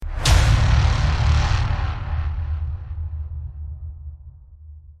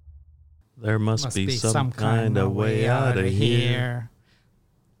There must be some kind of way out of here,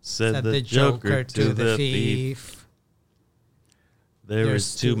 said the Joker to the thief. There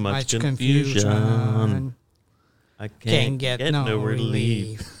is too much confusion. I can't get no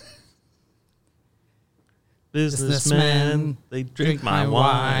relief. Businessmen, they drink my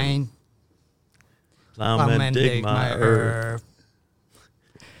wine. Plowmen dig my earth.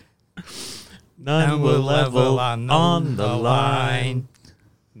 None will level on the line.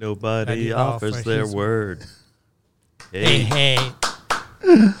 Nobody offers their word. Hey.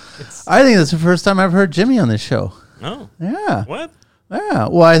 I think that's the first time I've heard Jimmy on this show. Oh. Yeah. What? Yeah.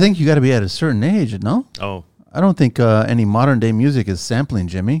 Well, I think you got to be at a certain age, no? Oh. I don't think any modern day music is sampling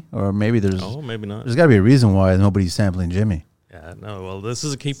Jimmy, or maybe there's. Oh, maybe not. There's got to be a reason why nobody's sampling Jimmy. Yeah, no. Well, this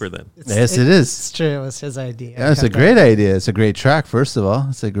is a keeper then. Yes, it is. It's true. It was his idea. Yeah, it's a great idea. It's a great track, first of all.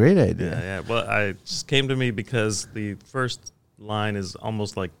 It's a great idea. Yeah. Well, it just came to me because the first line is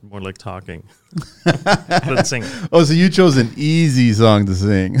almost like more like talking than singing. Oh, so you chose an easy song to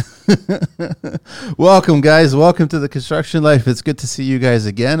sing. Welcome, guys. Welcome to the Construction Life. It's good to see you guys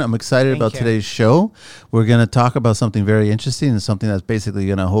again. I'm excited about today's show. We're going to talk about something very interesting and something that's basically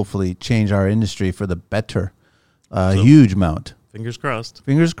going to hopefully change our industry for the better. Huge amount. Fingers crossed.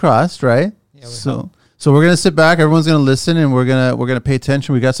 Fingers crossed, right? Yeah, So we're gonna sit back. Everyone's gonna listen, and we're gonna pay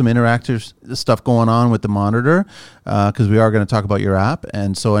attention. We got some interactive stuff going on with the monitor because we are gonna talk about your app.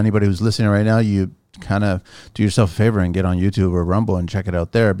 And so anybody who's listening right now, you kind of do yourself a favor and get on YouTube or Rumble and check it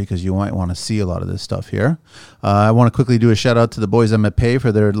out there because you might want to see a lot of this stuff here. I want to quickly do a shout out to the boys at MPay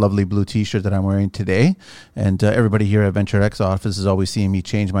for their lovely blue T-shirt that I'm wearing today, and everybody here at Venture X office is always seeing me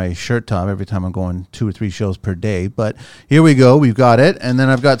change my shirt top every time I'm going 2 or 3 shows per day. But here we go, we've got it, and then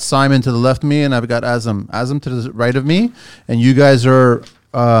I've got Simon to the left of me, and I've got Azam to the right of me, and you guys are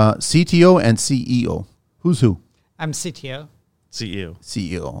CTO and CEO. Who's who? I'm CTO.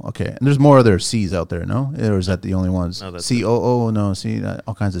 CEO. Okay. And there's more other C's out there, no? Or is that the only ones? No, that's COO, no, see,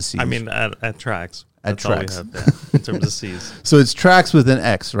 all kinds of C's. I mean, at Trax. At Trax. All we have, in terms of C's. So it's Trax with an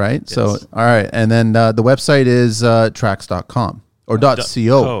X, right? Yes. So, all right. And then the website is trax.com or .co.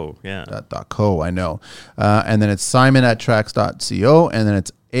 .co, yeah. .co, I know. And then it's Simon at trax.co, and then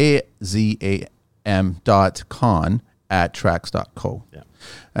it's azam.con at trax.co. Yeah.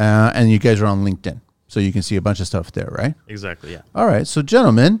 And you guys are on LinkedIn. So you can see a bunch of stuff there, right? Exactly, yeah. All right. So,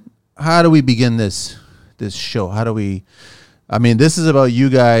 gentlemen, how do we begin this show? How do we... I mean, this is about you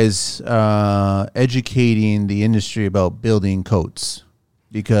guys educating the industry about building codes.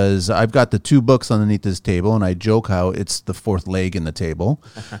 Because I've got the 2 books underneath this table, and I joke how it's the 4th leg in the table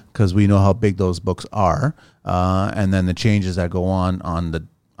because we know how big those books are. And then the changes that go on the,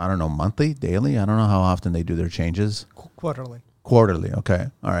 I don't know, monthly, daily? I don't know how often they do their changes. Quarterly, okay.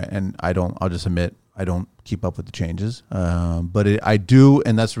 All right. And I'll just admit, I don't keep up with the changes, but I do,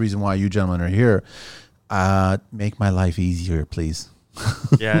 and that's the reason why you gentlemen are here. Make my life easier, please.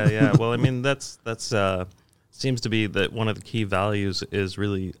 Yeah. Well, I mean, that's seems to be that one of the key values is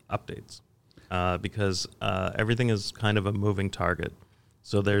really updates, because everything is kind of a moving target.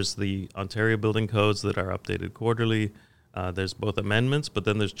 So there's the Ontario building codes that are updated quarterly. There's both amendments, but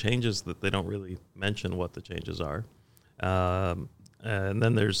then there's changes that they don't really mention what the changes are, and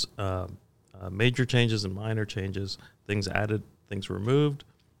then there's major changes and minor changes, things added, things removed.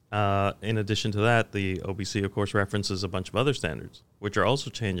 In addition to that, the OBC, of course, references a bunch of other standards, which are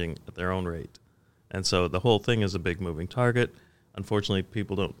also changing at their own rate. And so the whole thing is a big moving target. Unfortunately,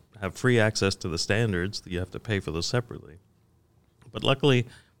 people don't have free access to the standards. You have to pay for those separately. But luckily,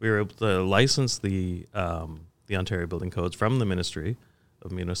 we were able to license the Ontario Building Codes from the Ministry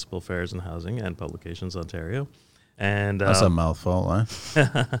of Municipal Affairs and Housing and Publications Ontario. And that's a mouthful, huh?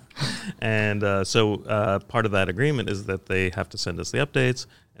 And so part of that agreement is that they have to send us the updates,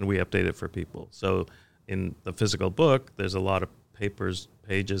 and we update it for people. So in the physical book, there's a lot of pages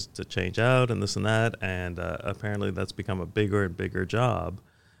to change out and this and that, and apparently that's become a bigger and bigger job.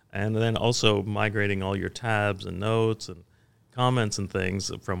 And then also migrating all your tabs and notes and comments and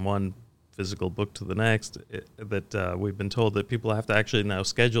things from one physical book to the next, we've been told that people have to actually now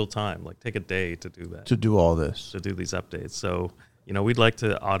schedule time, like take a day to do that. To do all this. To do these updates. So, we'd like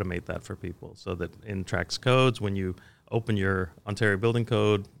to automate that for people so that in Trax codes, when you open your Ontario Building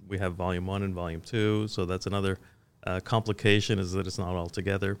Code, we have Volume 1 and Volume 2. So that's another complication, is that it's not all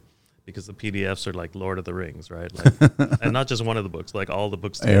together because the PDFs are like Lord of the Rings, right? Like, and not just one of the books, like all the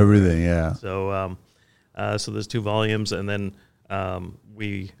books together. Everything, yeah. So, so there's 2 volumes, and then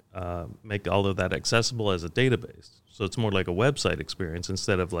we make all of that accessible as a database. So it's more like a website experience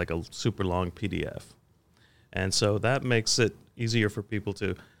instead of like a super long PDF. And so that makes it easier for people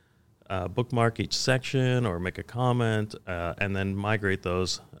to bookmark each section or make a comment, and then migrate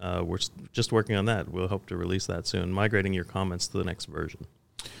those. We're just working on that. We'll hope to release that soon, migrating your comments to the next version.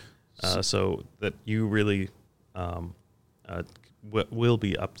 So that you really will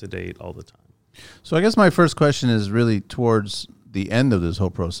be up to date all the time. So I guess my first question is really towards the end of this whole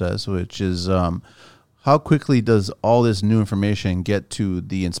process, which is how quickly does all this new information get to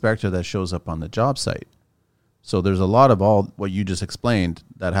the inspector that shows up on the job site? So there's a lot of all what you just explained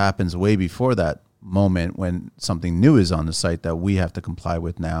that happens way before that moment when something new is on the site that we have to comply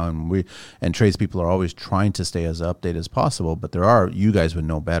with now, and tradespeople are always trying to stay as updated as possible. But you guys would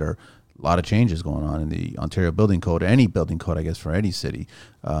know better. A lot of changes going on in the Ontario Building Code, any building code, I guess, for any city,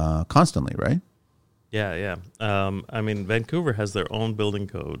 constantly, right? Yeah. I mean, Vancouver has their own building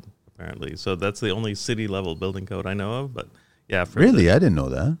code apparently, so that's the only city level building code I know of. But yeah, really, I didn't know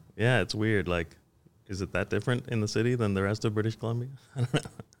that. Yeah, it's weird. Like, is it that different in the city than the rest of British Columbia? I don't know.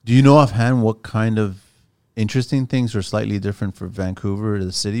 Do you know offhand what kind of interesting things are slightly different for Vancouver,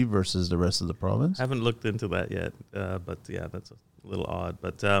 the city, versus the rest of the province? I haven't looked into that yet, but yeah, that's a little odd.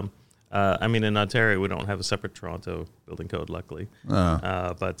 But I mean, in Ontario, we don't have a separate Toronto building code, luckily.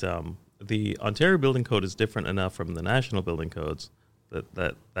 But the Ontario building code is different enough from the national building codes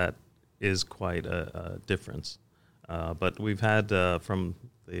that is quite a difference. But we've had from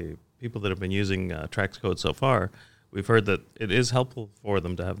the people that have been using Trax code so far, we've heard that it is helpful for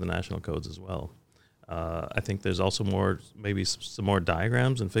them to have the national codes as well. I think there's also maybe some more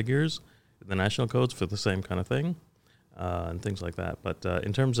diagrams and figures in the national codes for the same kind of thing, and things like that. But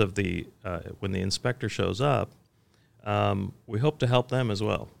in terms of when the inspector shows up, we hope to help them as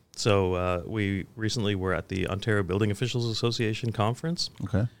well. So we recently were at the Ontario Building Officials Association conference,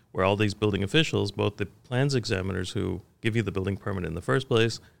 where all these building officials, both the plans examiners who give you the building permit in the first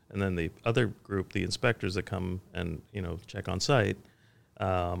place, and then the other group, the inspectors that come and check on site,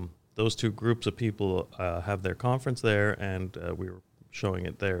 those two groups of people have their conference there, and we were showing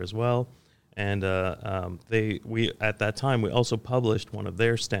it there as well. And we at that time we also published one of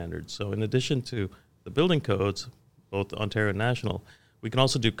their standards. So in addition to the building codes, both Ontario and national, we can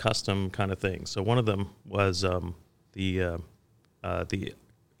also do custom kind of things. So one of them was the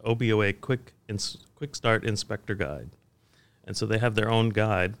OBOA Quick Start Inspector Guide. And so they have their own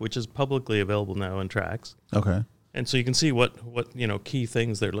guide, which is publicly available now in Trax. Okay. And so you can see what key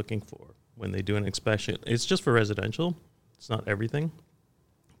things they're looking for when they do an inspection. It's just for residential. It's not everything.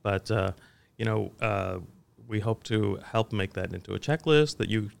 But, we hope to help make that into a checklist that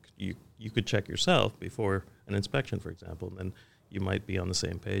you could check yourself before an inspection, for example, and then you might be on the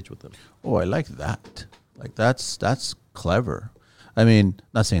same page with them. Oh, I like that. Like, that's clever. I mean,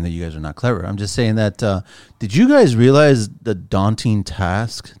 not saying that you guys are not clever. I'm just saying that, did you guys realize the daunting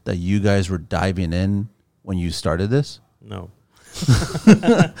task that you guys were diving in when you started this? No.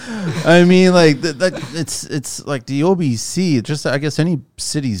 I mean, like, it's like the OBC, just, I guess any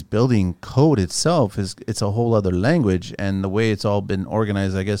city's building code itself it's a whole other language, and the way it's all been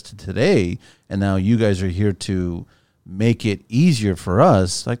organized, I guess, to today, and now you guys are here to make it easier for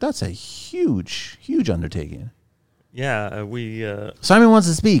us. Like, that's a huge, huge undertaking. Yeah, we... Simon wants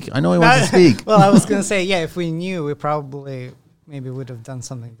to speak. I know he wants to speak. Well, I was going to say, yeah, if we knew, we probably maybe would have done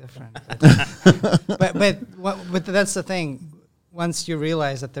something different. But that's the thing. Once you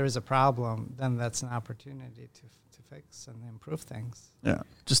realize that there is a problem, then that's an opportunity to fix and improve things. Yeah,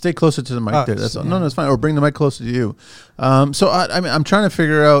 just stay closer to the mic there. That's all. Yeah. No, it's fine. Or bring the mic closer to you. So I mean, I'm trying to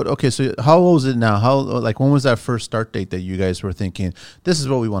figure out. Okay, so how old is it now? When was that first start date that you guys were thinking, this is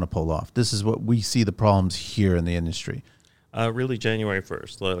what we want to pull off? This is what we see the problems here in the industry. Really, January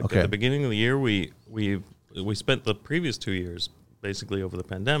 1st. At the beginning of the year, we spent the previous 2 years, basically over the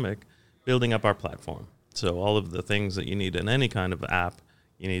pandemic, building up our platform. So all of the things that you need in any kind of app,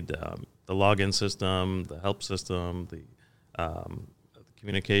 you need the login system, the help system, the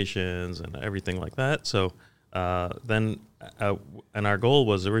communications, and everything like that. So and our goal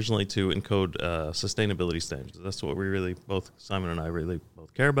was originally to encode sustainability standards. That's what we really, both Simon and I really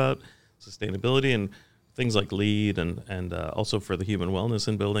both care about, sustainability and things like LEED and also for the human wellness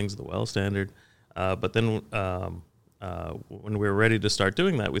in buildings, the WELL standard. But then when we were ready to start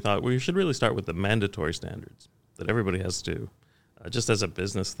doing that, we thought we should really start with the mandatory standards that everybody has to do, just as a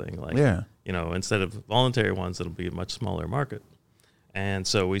business thing. Instead of voluntary ones, it'll be a much smaller market. And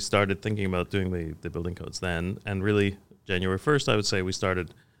so we started thinking about doing the building codes then. And really, January 1st, I would say we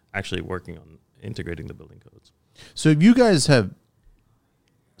started actually working on integrating the building codes. So you guys have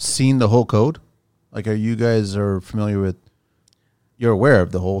seen the whole code? Like, you guys are familiar with, you're aware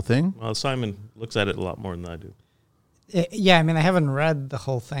of the whole thing? Well, Simon looks at it a lot more than I do. Yeah, I mean, I haven't read the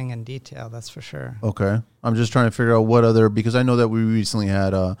whole thing in detail, that's for sure. Okay. I'm just trying to figure out what other, because I know that we recently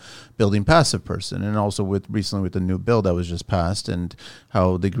had a building passive person, and also recently with the new bill that was just passed and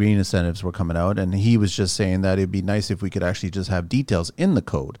how the green incentives were coming out. And he was just saying that it'd be nice if we could actually just have details in the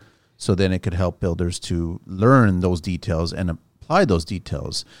code. So then it could help builders to learn those details and apply those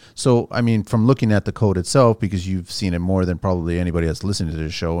details. So, I mean, from looking at the code itself, because you've seen it more than probably anybody that's listening to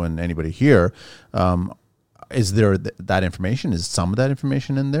this show and anybody here, is there that information? Is some of that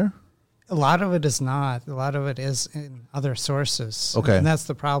information in there? A lot of it is not. A lot of it is in other sources. Okay. And that's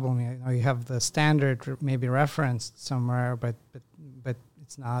the problem. You have the standard maybe referenced somewhere, but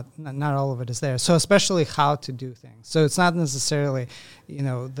it's not all of it is there. So especially how to do things. So it's not necessarily,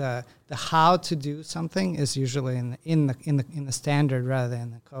 the how to do something is usually in the standard rather than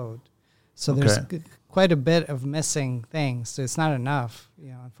in the code. So there's quite a bit of missing things. So it's not enough,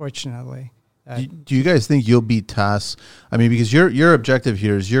 unfortunately. Do you guys think you'll be tasked? I mean, because your objective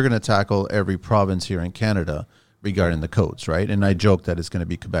here is you're going to tackle every province here in Canada regarding the codes, right? And I joke that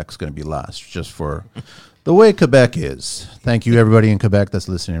Quebec's going to be last, just for the way Quebec is. Thank you, everybody in Quebec that's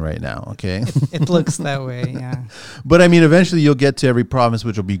listening right now. Okay, it looks that way, yeah. But I mean, eventually you'll get to every province,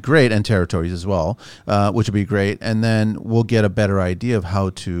 which will be great, and territories as well, which will be great, and then we'll get a better idea of how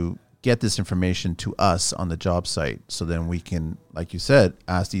to get this information to us on the job site, so then we can, like you said,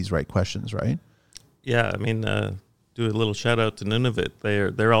 ask these right questions, right? Yeah, I mean, do a little shout out to Nunavut.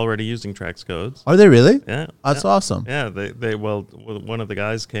 They're already using Trax codes. Are they really? Yeah, that's awesome. Yeah, one of the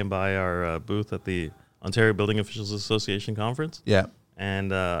guys came by our booth at the Ontario Building Officials Association conference. Yeah,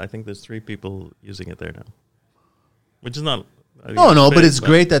 and I think there's 3 people using it there now, which is not. But it's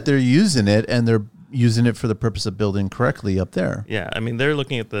great that they're using it, and they're using it for the purpose of building correctly up there. Yeah, I mean, they're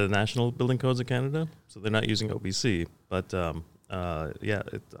looking at the National Building Codes of Canada, so they're not using OBC. But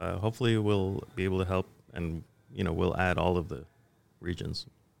hopefully we'll be able to help, and we'll add all of the regions.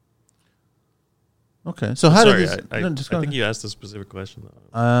 Okay, so I think you asked a specific question,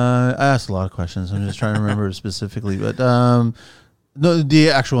 though. I asked a lot of questions. I'm just trying to remember specifically, but no,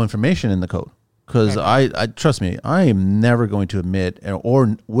 the actual information in the code. Because I trust me, I am never going to admit,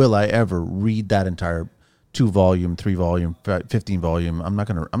 or will I ever read that entire 2-volume, 3-volume, 15-volume. I'm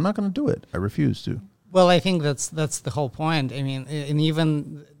not gonna do it. I refuse to. Well, I think that's the whole point. I mean, and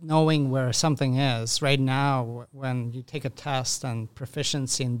even knowing where something is right now, when you take a test on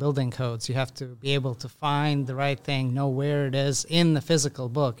proficiency in building codes, you have to be able to find the right thing, know where it is in the physical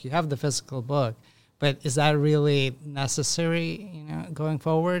book. You have the physical book, but is that really necessary? Going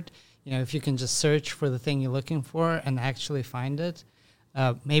forward. If you can just search for the thing you're looking for and actually find it,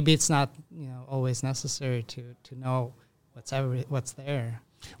 maybe it's not always necessary to know what's there.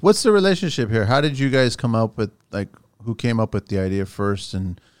 What's the relationship here? How did you guys come up with, who came up with the idea first,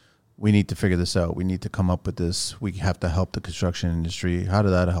 and we need to figure this out, we need to come up with this, we have to help the construction industry? How did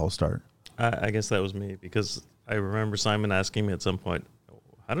that all start? I guess that was me, because I remember Simon asking me at some point,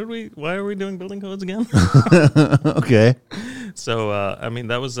 why are we doing building codes again? Okay. So, I mean,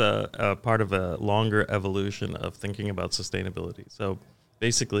 that was a part of a longer evolution of thinking about sustainability. So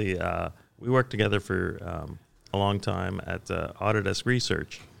basically, we worked together for a long time at Autodesk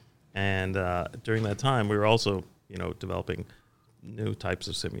Research. And during that time, we were also, developing new types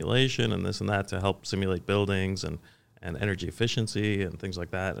of simulation and this and that to help simulate buildings and energy efficiency and things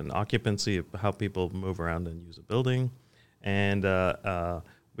like that, and occupancy of how people move around and use a building. And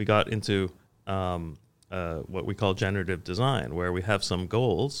we got into what we call generative design, where we have some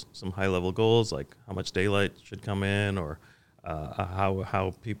goals, some high-level goals, like how much daylight should come in, or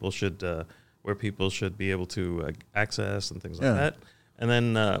how people should, where people should be able to access and things like that. And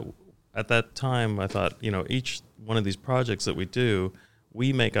then at that time, I thought, each one of these projects that we do,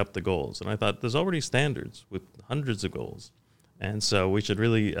 we make up the goals. And I thought there's already standards with hundreds of goals. And so we should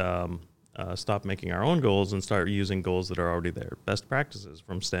really stop making our own goals and start using goals that are already there, best practices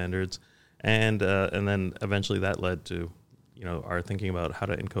from standards. And then eventually that led to, our thinking about how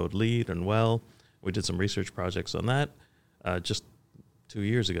to encode LEED and WELL. We did some research projects on that just 2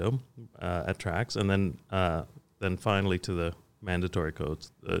 years ago at Trax, and then finally to the mandatory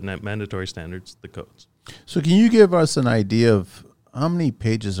codes, the mandatory standards, the codes. So can you give us an idea of how many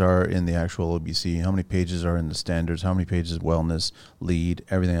pages are in the actual OBC? How many pages are in the standards? How many pages wellness, LEED,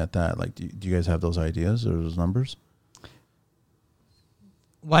 everything like that? Do you guys have those ideas or those numbers?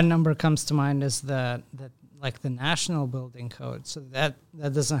 One number comes to mind is the national building code. So that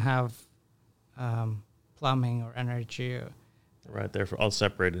doesn't have plumbing or energy. Right, they're all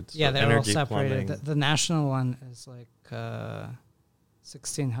separated. So yeah, they're energy, all separated. Plumbing. The national one is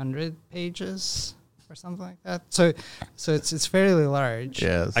 1,600 pages. or something like that. So it's fairly large.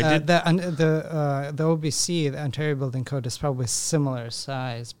 Yes. The OBC, the Ontario Building Code, is probably similar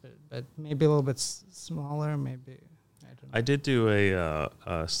size, but maybe a little bit smaller. Maybe I don't know. I did do a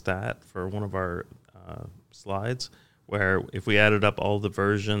stat for one of our slides where if we added up all the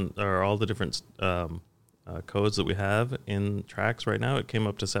version or all the different codes that we have in Trax right now, it came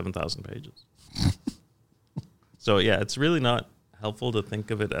up to 7,000 pages. So yeah, it's really not helpful to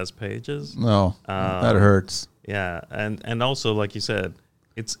think of it as pages. No, that hurts. Yeah, and also, like you said,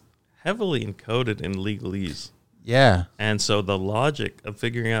 it's heavily encoded in legalese. Yeah. And so the logic of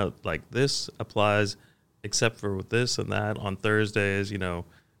figuring out, like, this applies except for this and that on Thursdays,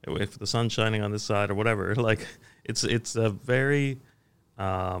 if the sun's shining on this side or whatever, like, it's a very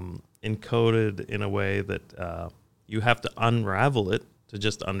encoded in a way that you have to unravel it to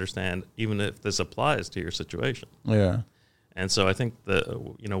just understand, even if this applies to your situation. Yeah. And so I think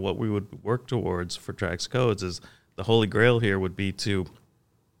what we would work towards for Trax codes is the holy grail here would be to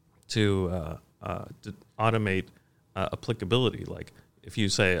automate applicability. Like if you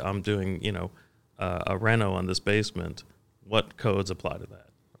say I'm doing a reno on this basement, what codes apply to that?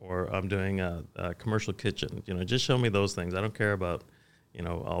 Or I'm doing a commercial kitchen. Just show me those things. I don't care about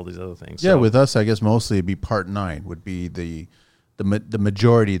all these other things. Yeah, so with us, I guess mostly it'd be Part 9 would be the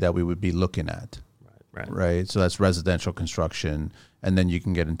majority that we would be looking at. Right. So that's residential construction, and then you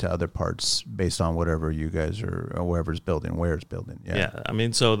can get into other parts based on whatever you guys are, or wherever's building, where's building. Yeah. I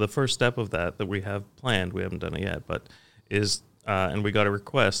mean, so the first step of that we have planned, we haven't done it yet, but is, and we got a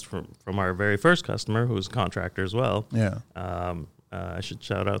request from our very first customer, who's a contractor as well. Yeah. I should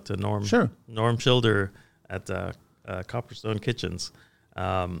shout out to Norm. Sure. Norm Schilder at Copperstone Kitchens,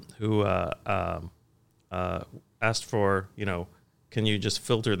 who asked for, can you just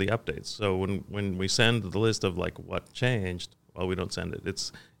filter the updates? So when we send the list of like what changed, well, we don't send it.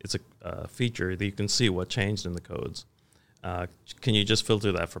 It's a feature that you can see what changed in the codes. Can you just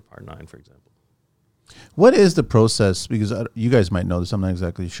filter that for Part 9, for example? What is the process? Because you guys might know this, I'm not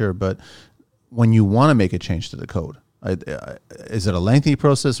exactly sure, but when you want to make a change to the code, is it a lengthy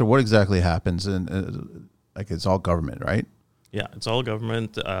process, or what exactly happens? And like it's all government, right? Yeah, it's all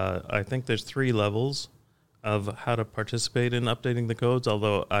government. I think there's 3 levels of how to participate in updating the codes,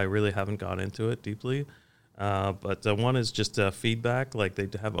 although I really haven't got into it deeply. But one is just feedback, like they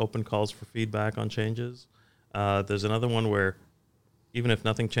have open calls for feedback on changes. There's another one where even if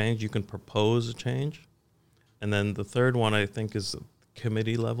nothing changed, you can propose a change. And then the third one, I think, is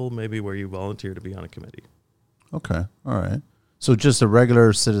committee level, maybe where you volunteer to be on a committee. Okay, all right. So just a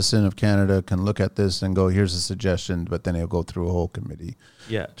regular citizen of Canada can look at this and go, here's a suggestion, but then it'll go through a whole committee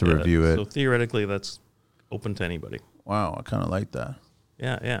to review it. So theoretically, that's open to anybody. Wow, I kind of like that.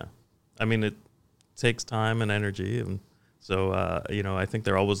 Yeah. I mean, it takes time and energy, and so I think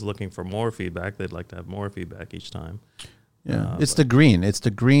they're always looking for more feedback. They'd like to have more feedback each time. Yeah, it's the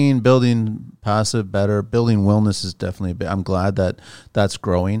green building passive better. Building wellness is definitely big. I'm glad that that's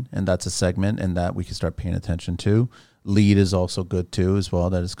growing and that's a segment and that we can start paying attention to. LEED is also good too as well.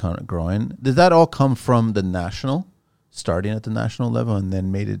 That is kind of growing. Did that all come from the national, starting at the national level and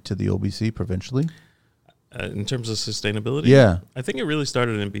then made it to the OBC provincially? In terms of sustainability? Yeah. I think it really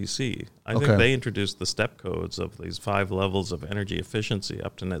started in BC. I think they introduced the step codes of these 5 levels of energy efficiency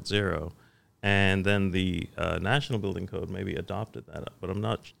up to net zero. And then the National Building Code maybe adopted that, but I'm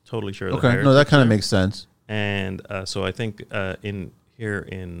not totally sure. Okay, no, that kind of makes sense. And so I think in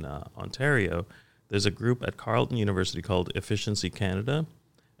Ontario, there's a group at Carleton University called Efficiency Canada,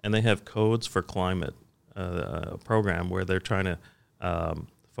 and they have codes for climate program where they're trying to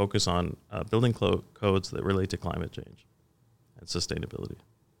focus on building codes that relate to climate change and sustainability.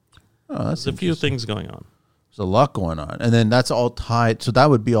 Oh, that's There's a few things going on. There's a lot going on. And then that's all tied. So that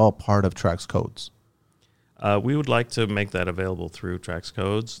would be all part of Trax codes. We would like to make that available through Trax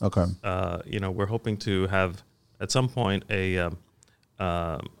codes. Okay. We're hoping to have at some point a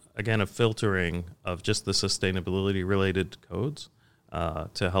filtering of just the sustainability related codes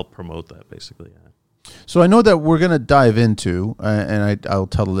to help promote that, basically. Yeah. So I know that we're going to dive into, and I'll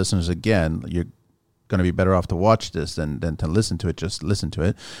tell the listeners again, you're going to be better off to watch this than to listen to it. Just listen to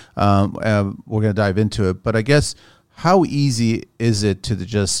it. We're going to dive into it. But I guess, how easy is it to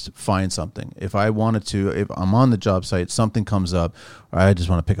just find something? If I wanted to, if I'm on the job site, something comes up, or I just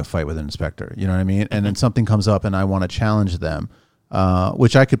want to pick a fight with an inspector, you know what I mean? And then something comes up and I want to challenge them,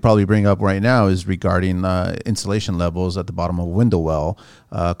 which I could probably bring up right now, is regarding insulation levels at the bottom of a window well,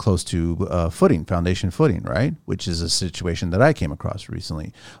 close to foundation footing, right? Which is a situation that I came across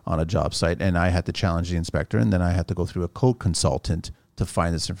recently on a job site, and I had to challenge the inspector, and then I had to go through a code consultant to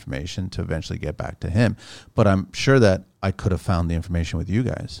find this information to eventually get back to him. But I'm sure that I could have found the information with you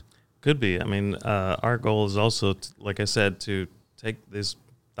guys. Could be. I mean, our goal is also, like I said, to take these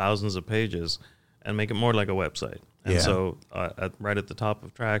thousands of pages and make it more like a website. And so right at the top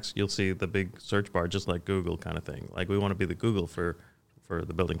of Trax, you'll see the big search bar, just like Google kind of thing. Like we want to be the Google for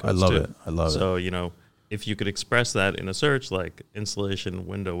the building codes. I love it. I love it. So, if you could express that in a search like insulation,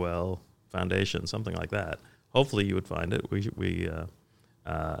 window well, foundation, something like that, hopefully you would find it.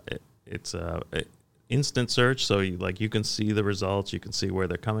 It's instant search, so you can see the results, you can see where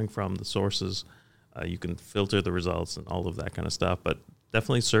they're coming from, the sources, you can filter the results and all of that kind of stuff. But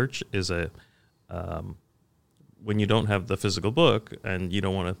definitely search is when you don't have the physical book and you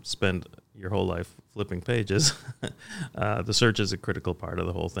don't want to spend your whole life flipping pages, the search is a critical part of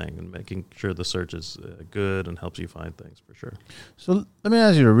the whole thing, and making sure the search is good and helps you find things for sure. So let me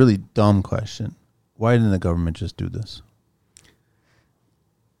ask you a really dumb question. Why didn't the government just do this?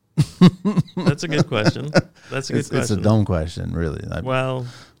 That's a good question. It's a dumb question, really. Why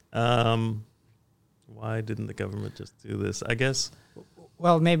didn't the government just do this? I guess.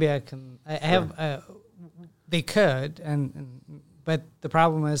 Well, maybe I have. They could, but the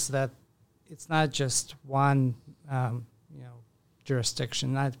problem is that it's not just one,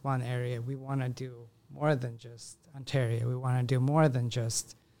 jurisdiction, not one area. We want to do more than just Ontario. We want to do more than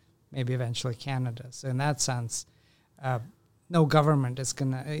just maybe eventually Canada. So in that sense, no government is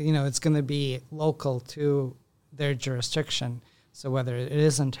gonna, it's gonna be local to their jurisdiction. So whether it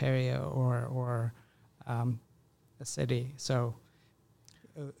is Ontario or a city, so.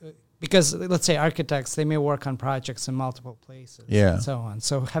 Because let's say architects, they may work on projects in multiple places and so on.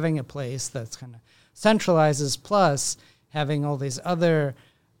 So having a place that's kind of centralizes, plus having all these other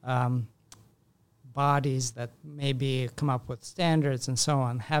bodies that maybe come up with standards and so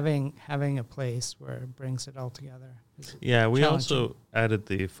on, having a place where it brings it all together. Yeah, we also added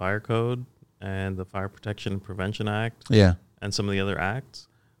the fire code and the Fire Protection and Prevention Act. Yeah. And some of the other acts.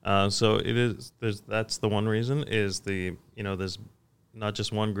 So that's the one reason is there's not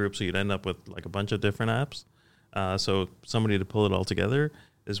just one group, so you'd end up with like a bunch of different apps. So somebody to pull it all together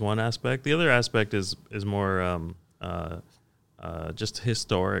is one aspect. The other aspect is more just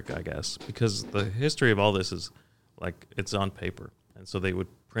historic, I guess, because the history of all this is like it's on paper. And so they would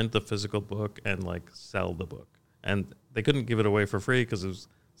print the physical book and like sell the book. And they couldn't give it away for free because it was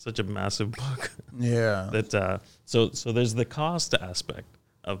such a massive book. Yeah. That so there's the cost aspect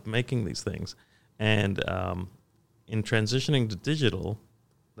of making these things. And in transitioning to digital,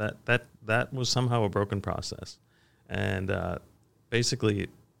 that was somehow a broken process. And basically,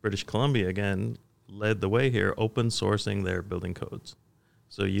 British Columbia, again, led the way here, open sourcing their building codes.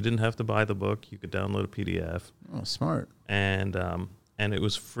 So you didn't have to buy the book. You could download a PDF. Oh, smart. And it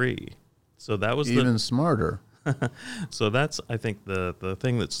was free. So that was even smarter. So that's, I think, the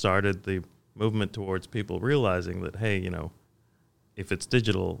thing that started the movement towards people realizing that, hey, if it's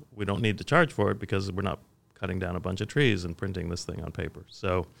digital, we don't need to charge for it because we're not cutting down a bunch of trees and printing this thing on paper.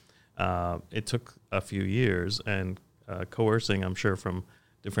 So it took a few years and coercing, I'm sure, from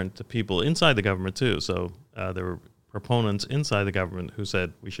different people inside the government too. So there were proponents inside the government who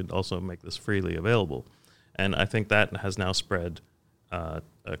said we should also make this freely available. And I think that has now spread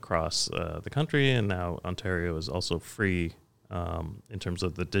across the country, and now Ontario is also free in terms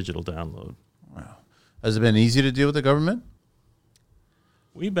of the digital download. Wow. Has it been easy to deal with the government?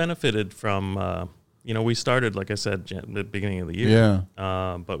 We benefited from... we started, like I said, at the beginning of the year.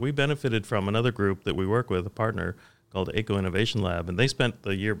 Yeah. But we benefited from another group that we work with, a partner called Eco Innovation Lab, and they spent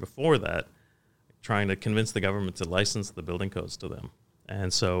the year before that trying to convince the government to license the building codes to them.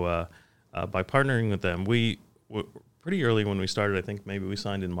 And so by partnering with them, we pretty early when we started, I think maybe we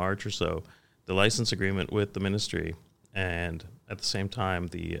signed in March or so, the license agreement with the ministry, and at the same time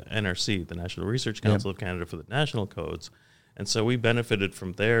the NRC, the National Research Council of Canada, for the national codes. And so we benefited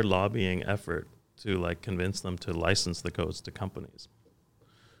from their lobbying effort to convince them to license the codes to companies.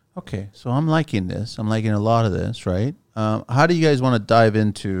 Okay, so I'm liking this. I'm liking a lot of this, right? How do you guys want to dive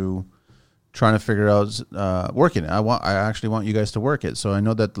into trying to figure out working it? I actually want you guys to work it. So I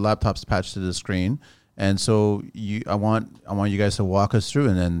know that the laptop's attached to the screen, and so I want you guys to walk us through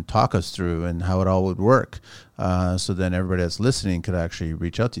and then talk us through and how it all would work. So then everybody that's listening could actually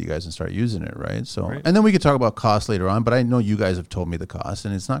reach out to you guys and start using it, right? So right. And then we could talk about cost later on. But I know you guys have told me the cost,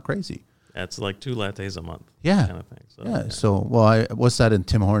 and it's not crazy. Yeah, it's like 2 lattes a month. Yeah. Kind of thing. So, yeah. So, what's that in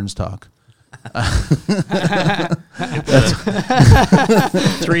Tim Hortons talk? 3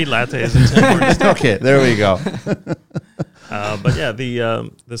 lattes in Tim Hortons. Okay, there we go. But yeah,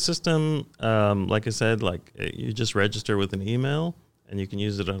 the system, like I said, you just register with an email, and you can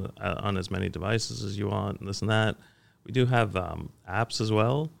use it on as many devices as you want, and this and that. We do have apps as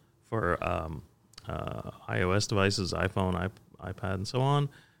well for iOS devices, iPhone, iPad, and so on.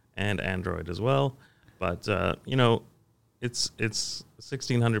 and Android as well. But it's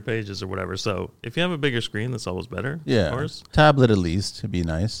 1,600 pages or whatever. So if you have a bigger screen, that's always better. Yeah, of course. tablet at least would be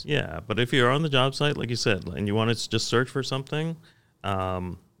nice. Yeah, but if you're on the job site, like you said, and you want to just search for something,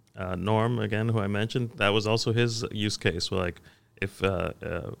 Norm again, who I mentioned, that was also his use case. Like if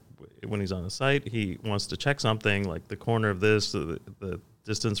when he's on a site, he wants to check something like the corner of this, the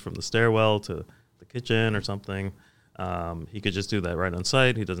distance from the stairwell to the kitchen or something. He could just do that right on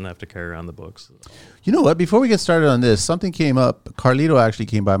site. He doesn't have to carry around the books. You know what? Before we get started on this, something came up. Carlito actually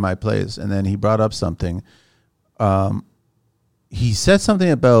came by my place, and then he brought up something. He said something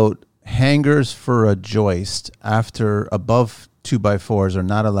about hangers for a joist after above 2x4s are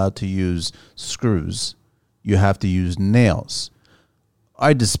not allowed to use screws. You have to use nails.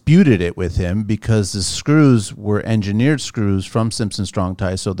 I disputed it with him because the screws were engineered screws from Simpson Strong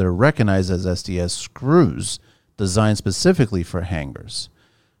Tie, so they're recognized as SDS screws designed specifically for hangers.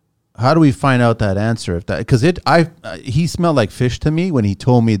 How do we find out that answer? If that, because he smelled like fish to me when he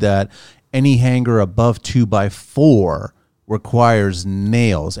told me that any hanger above 2x4 requires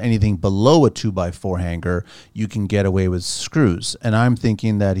nails. Anything below a 2x4 hanger, you can get away with screws. And I'm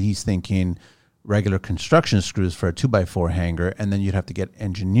thinking that he's thinking regular construction screws for a 2x4 hanger, and then you'd have to get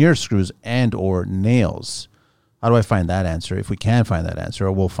engineer screws and or nails. How do I find that answer? If we can find that answer,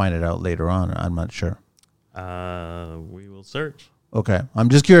 or we'll find it out later on. I'm not sure. We will search. Okay. I'm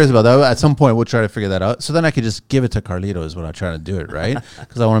just curious about that. At some point, we'll try to figure that out. So then I could just give it to Carlito is what I'm trying to do it, right?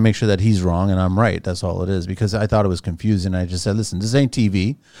 Because I want to make sure that he's wrong and I'm right. That's all it is. Because I thought it was confusing. I just said, listen, this ain't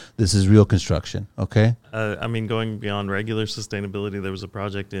TV. This is real construction. Okay? Going beyond regular sustainability, there was a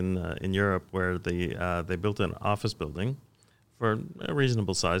project in Europe where they built an office building for a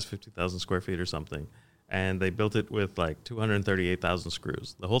reasonable size, 50,000 square feet or something. And they built it with like 238,000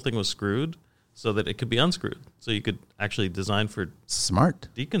 screws. The whole thing was screwed so that it could be unscrewed. So you could actually design for smart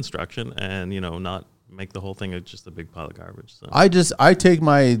deconstruction and, not make the whole thing just a big pile of garbage. So. I take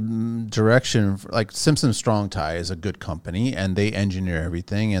my direction, like Simpson Strong Tie is a good company and they engineer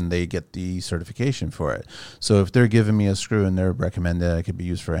everything and they get the certification for it. So if they're giving me a screw and they're recommending that it could be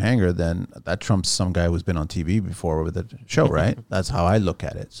used for a hanger, then that trumps some guy who's been on TV before with a show, right? That's how I look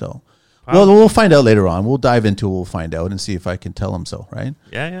at it. So. Well, we'll find out later on. We'll dive into it. We'll find out and see if I can tell him so, right?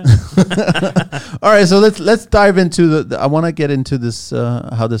 Yeah. All right, so let's dive into I want to get into this,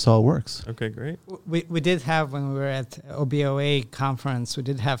 how this all works. Okay, great. We did have, when we were at OBOA conference, we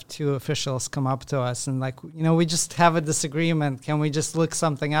did have two officials come up to us and we just have a disagreement. Can we just look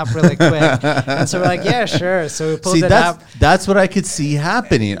something up really quick? And so we're like, yeah, sure. So we pulled it up. That's what I could see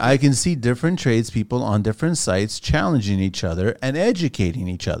happening. I can see different tradespeople on different sites challenging each other and educating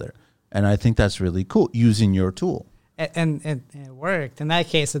each other. And I think that's really cool, using your tool. And it worked. In that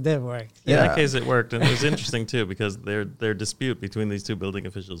case, it did work. In that case, it worked. And it was interesting, too, because their dispute between these two building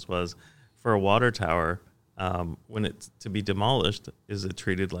officials was, for a water tower, when it's to be demolished, is it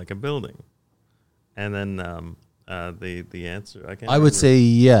treated like a building? And then the answer, I would say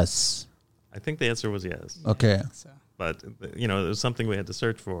yes. I think the answer was yes. Okay. But, it was something we had to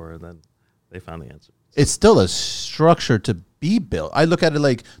search for, and then they found the answer. It's still a structure to be built. I look at it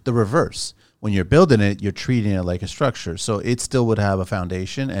like the reverse. When you're building it, you're treating it like a structure. So it still would have a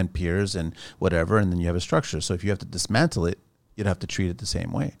foundation and piers and whatever, and then you have a structure. So if you have to dismantle it, you'd have to treat it the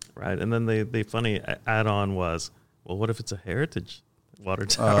same way. Right. And then the funny add-on was, well, what if it's a heritage water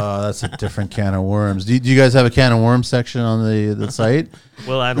tower? That's a different can of worms. Do you guys have a can of worms section on the site?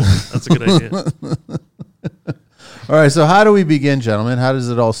 Well, I don't. That's a good idea. All right. So how do we begin, gentlemen? How does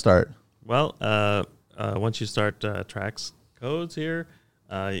it all start? Well, once you start Trax codes here,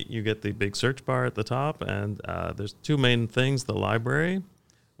 you get the big search bar at the top, and there's two main things: the library,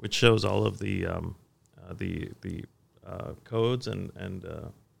 which shows all of the codes and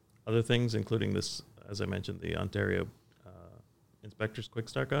other things, including this, as I mentioned, the Ontario Inspector's Quick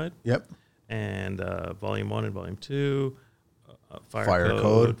Start Guide. Yep. And Volume 1 and Volume 2, Fire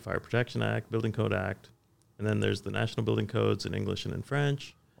Code, Fire Protection Act, Building Code Act, and then there's the National Building Codes in English and in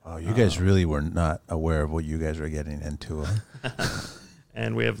French. Oh, you guys really were not aware of what you guys were getting into.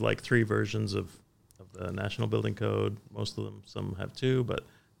 And we have like 3 versions of the National Building Code. Most of them, some have 2, but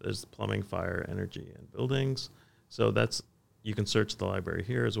there's plumbing, fire, energy, and buildings. So you can search the library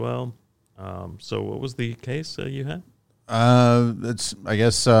here as well. So what was the case you had? It's, I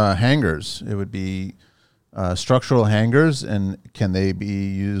guess, hangers. It would be structural hangers, and can they be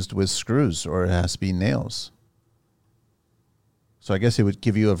used with screws, or it has to be nails? So I guess it would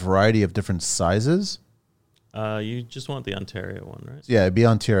give you a variety of different sizes. You just want the Ontario one, right? Yeah, it'd be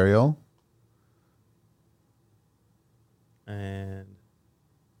Ontario. And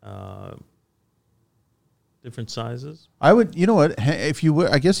different sizes. I would, you know what? If you would,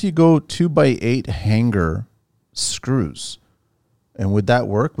 I guess you go 2x8 hanger screws, and would that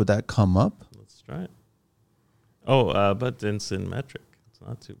work? Would that come up? Let's try it. Oh, but it's in metric. It's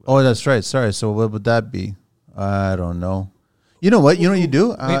not too bad. Oh, that's right. Sorry. So what would that be? I don't know. You know what? You know what you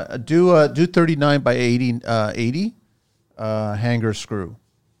do? Do 39 by 80 hanger screw,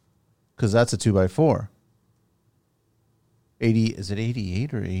 because that's a 2x4. 80, is it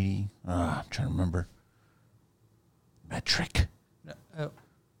 88 or 80? I'm trying to remember. Metric.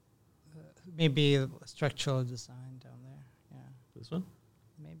 Maybe structural design down there. Yeah. This one?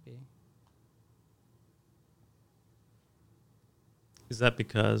 Maybe. Is that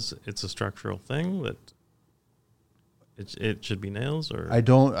because it's a structural thing that it should be nails, or? I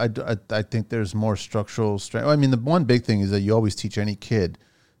think there's more structural strength. I mean, the one big thing is that you always teach any kid,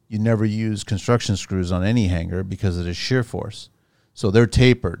 you never use construction screws on any hanger because of the shear force. So they're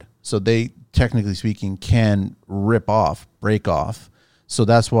tapered. So they, technically speaking, can break off. So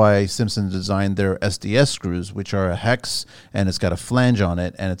that's why Simpson designed their SDS screws, which are a hex, and it's got a flange on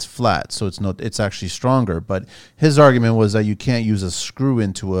it, and it's flat. So it's actually stronger. But his argument was that you can't use a screw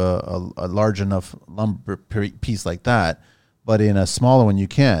into a large enough lumber piece like that, but in a smaller one you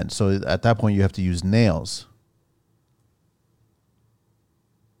can. So at that point you have to use nails.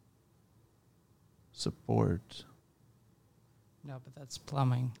 Support. No, but that's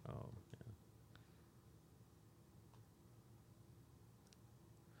plumbing. Oh, yeah.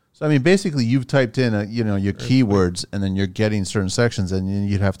 So I mean, basically, you've typed in your keywords, and then you're getting certain sections, and then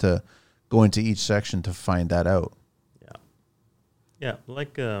you'd have to go into each section to find that out. Yeah,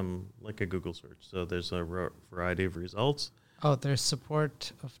 like a Google search. So there's a variety of results. Oh, there's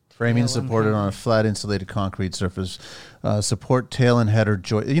support of Framing tail and supported on a header. flat insulated concrete surface. Support tail and header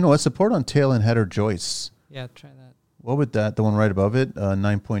joist. You know what? Support on tail and header joists. Yeah, try that. What would that? The one right above it,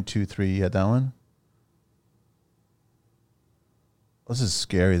 9.23. Yeah, that one. This is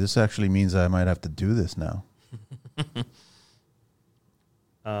scary. This actually means I might have to do this now.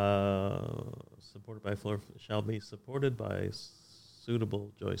 Supported by floor shall be supported by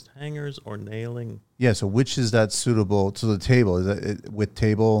suitable joist hangers or nailing. Yeah. So which is that suitable to the table? Is that it, with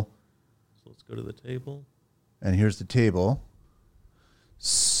table? So let's go to the table. And here's the table.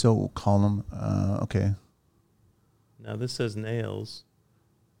 So column. Okay. Now this says nails.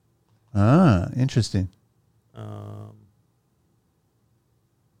 Interesting.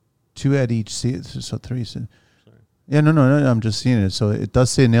 Two at each seat, so three. So. Sorry. Yeah, no, I'm just seeing it. So it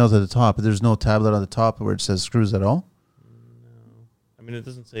does say nails at the top, but there's no tablet on the top where it says screws at all. No, I mean it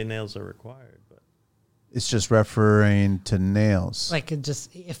doesn't say nails are required, but It's just referring to nails. Like it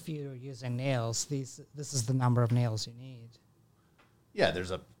just, if you're using nails, this is the number of nails you need. Yeah,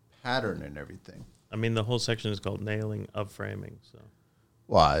 there's a pattern and everything. I mean the whole section is called nailing of framing. So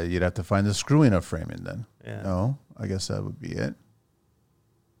Well, you'd have to find the screwing of framing then. yeah. No, I guess that would be it.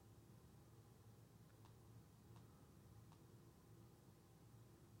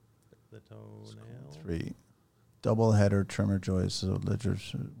 The toenail. 3. Double header trimmer joist. So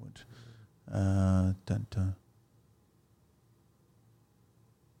ledgers. Dun.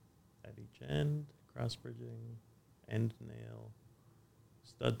 At each end, cross bridging, end nail,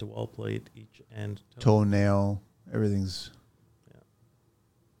 stud to wall plate, each end Toenail. Everything's.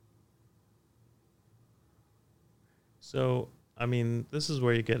 So, I mean, this is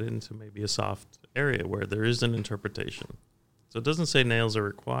where you get into maybe a soft area where there is an interpretation. So it doesn't say nails are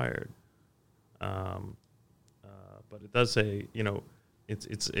required, but it does say,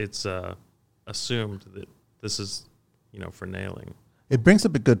 it's assumed that this is, for nailing. It brings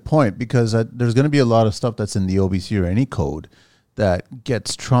up a good point because there's going to be a lot of stuff that's in the OBC or any code that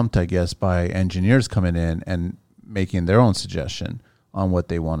gets trumped, I guess, by engineers coming in and making their own suggestion on what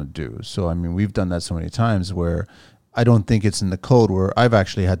they want to do. So, I mean, we've done that so many times where I don't think it's in the code, where I've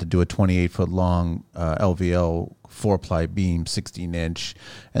actually had to do a 28-foot long LVL 4-ply beam, 16-inch,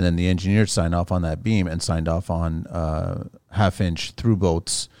 and then the engineer signed off on that beam and signed off on half-inch through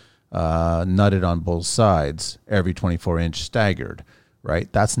bolts nutted on both sides, every 24-inch staggered,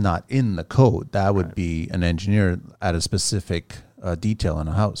 right? That's not in the code. That would be an engineer at a specific detail in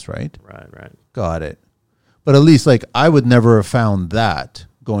a house, right? Right. Got it. But at least, like, I would never have found that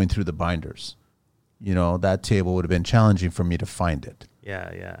going through the binders. That table would have been challenging for me to find it.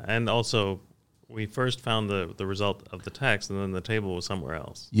 Yeah. And also, we first found the result of the text, and then the table was somewhere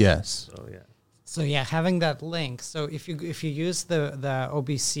else. Yes. So yeah, having that link. So if you use the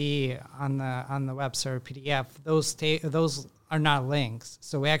OBC on the web server PDF, those are not links.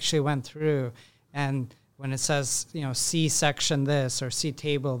 So we actually went through, and when it says C section this or C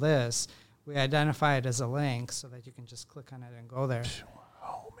table this, we identify it as a link so that you can just click on it and go there.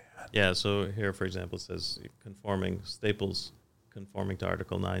 Oh man. Yeah, so here, for example, it says staples conforming to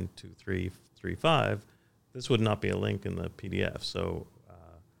Article 92335. This would not be a link in the PDF. So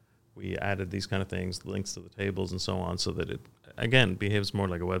we added these kind of things, links to the tables and so on, so that it, again, behaves more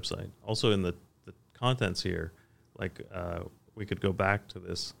like a website. Also in the contents here, like we could go back to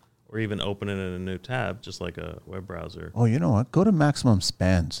this or even open it in a new tab, just like a web browser. Oh, you know what? Go to maximum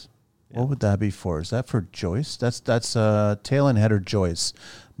spans. Yeah. What would that be for? Is that for joists? That's tail and header joists.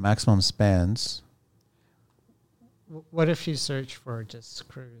 Maximum spans. What if you search for just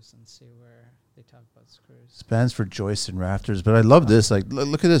screws and see where they talk about screws? Spans for joists and rafters. But I love this. Like,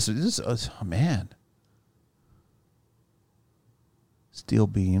 look at this. Oh, man. Steel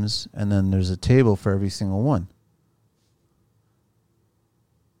beams. And then there's a table for every single one.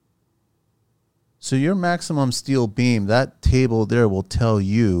 So your maximum steel beam, that table there will tell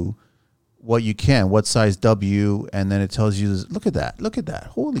you what you can, what size W, and then it tells you, look at that. Look at that.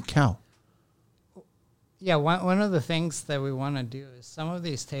 Holy cow. Yeah, one of the things that we want to do is some of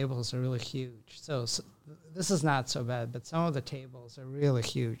these tables are really huge. So this is not so bad, but some of the tables are really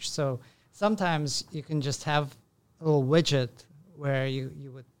huge. So sometimes you can just have a little widget where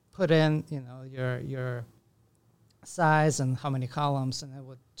you would put in, your size and how many columns, and it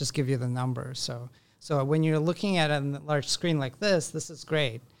would just give you the numbers. So when you're looking at a large screen like this is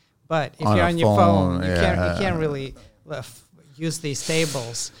great. But if you're on your phone, you can't really use these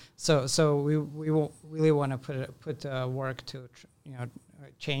tables. So we really want to put work to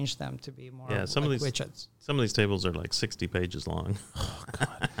change them to be more some of these widgets. Some of these tables are like 60 pages long. Oh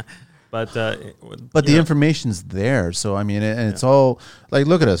God. But the information's there. So, I mean, and it's all, like,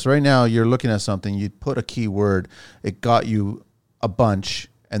 look at us. Right now, you're looking at something. You put a keyword. It got you a bunch,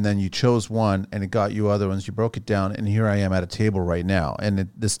 and then you chose one, and it got you other ones. You broke it down, and here I am at a table right now. And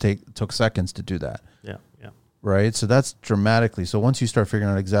this took seconds to do that. Yeah. Right? So that's dramatically. So once you start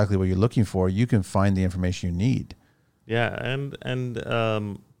figuring out exactly what you're looking for, you can find the information you need. Yeah, and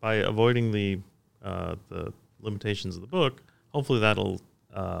by avoiding the limitations of the book, hopefully that'll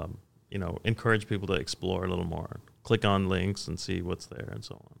encourage people to explore a little more, click on links and see what's there and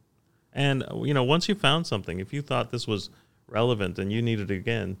so on. And, once you found something, if you thought this was relevant and you need it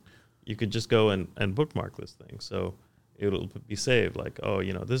again, you could just go and bookmark this thing. So it'll be saved like,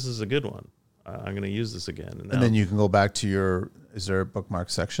 this is a good one. I'm going to use this again. And then you can go back to is there a bookmark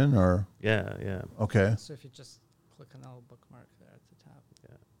section or? Yeah. Okay. So if you just click on the little bookmark there at the top.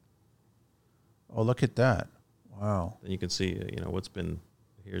 Yeah. Oh, look at that. Wow. Then you can see,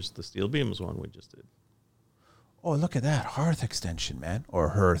 here's the steel beams one we just did. Oh, look at that. Hearth extension, man. Or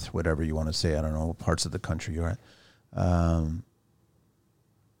hearth, whatever you want to say. I don't know what parts of the country you're at.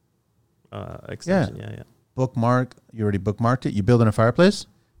 Extension, yeah. Bookmark. You already bookmarked it? You building a fireplace?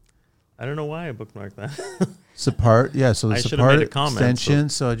 I don't know why I bookmarked that. Suppart. Yeah, so the Suppart extension.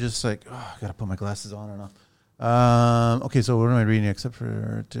 So I just I got to put my glasses on and off. Okay, so what am I reading? Except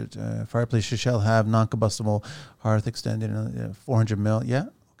for fireplace shall have non-combustible hearth extended 400 mil. Yeah,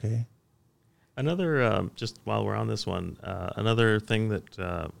 okay. Another, just while we're on this one, another thing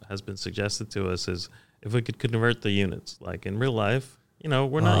that has been suggested to us is if we could convert the units. Like in real life,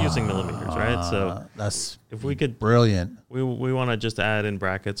 we're not using millimeters, right? So that's if we could, brilliant. We want to just add in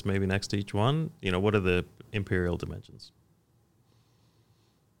brackets maybe next to each one. What are the imperial dimensions?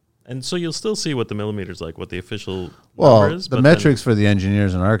 And so you'll still see what the millimeters like, what the official number is. The metrics for the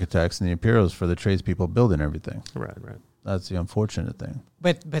engineers and architects, and the imperials for the tradespeople building everything. Right. That's the unfortunate thing.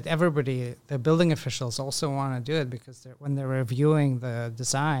 But everybody, the building officials also want to do it because when they're reviewing the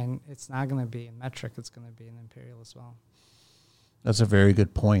design, it's not going to be in metric. It's going to be in imperial as well. That's a very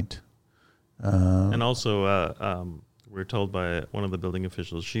good point. And also, we're told by one of the building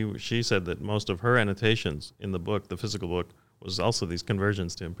officials, she said that most of her annotations in the book, the physical book, was also these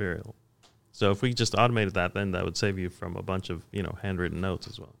conversions to imperial. So if we just automated that, then that would save you from a bunch of, handwritten notes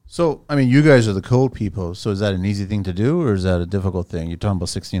as well. So, I mean, you guys are the code people. So is that an easy thing to do, or is that a difficult thing? You're talking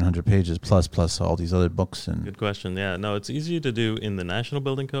about 1,600 pages plus all these other books. Good question. Yeah, no, it's easier to do in the national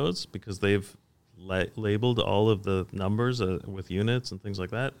building codes because they've labeled all of the numbers with units and things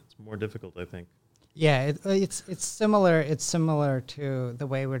like that. It's more difficult, I think. Yeah, it's similar. It's similar to the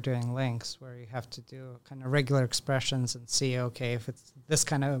way we're doing links, where you have to do kind of regular expressions and see, okay, if it's this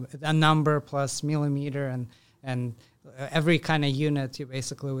kind of a number plus millimeter and every kind of unit, you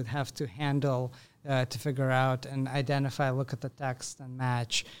basically would have to handle to figure out and identify, look at the text and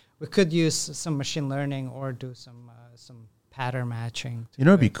match. We could use some machine learning or do some pattern matching.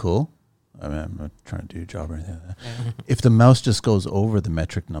 It'd be cool. I mean, I'm not trying to do a job or anything like that. Yeah. If the mouse just goes over the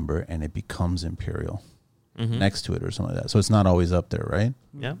metric number and it becomes imperial next to it or something like that. So it's not always up there, right?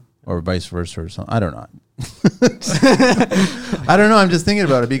 Yeah. or vice versa or something. I don't know. I don't know. I'm just thinking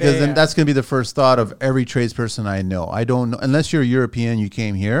about it because then that's going to be the first thought of every tradesperson I know. I don't know. Unless you're a European, you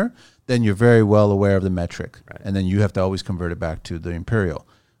came here, then you're very well aware of the metric. Right. And then you have to always convert it back to the imperial,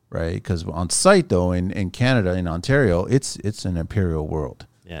 right? Because on site, though, in Canada, in Ontario, it's an imperial world.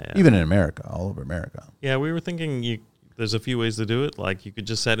 Yeah. Even in America, all over America. Yeah, we were thinking there's a few ways to do it. Like you could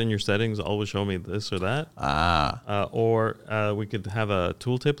just set in your settings, always show me this or that. Or we could have a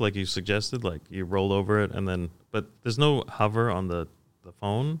tooltip like you suggested, like you roll over it and then, but there's no hover on the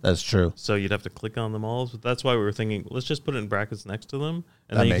phone. That's true. So you'd have to click on them all. But that's why we were thinking, let's just put it in brackets next to them.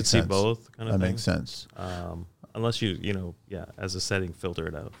 And then you can see both kind of thing. That makes sense. Unless you as a setting, filter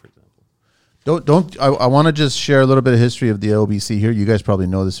it out, for example. I want to just share a little bit of history of the OBC here. You guys probably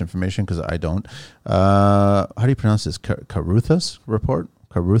know this information because I don't. How do you pronounce this? Carruthers report?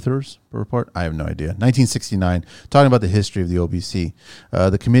 Carruthers report? I have no idea. 1969, talking about the history of the OBC.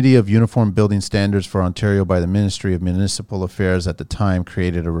 The Committee of Uniform Building Standards for Ontario by the Ministry of Municipal Affairs at the time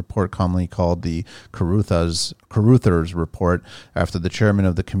created a report commonly called the Carruthers report after the chairman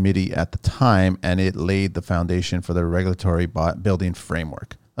of the committee at the time, and it laid the foundation for the regulatory building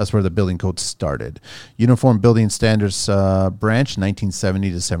framework. That's where the building code started. Uniform Building Standards Branch,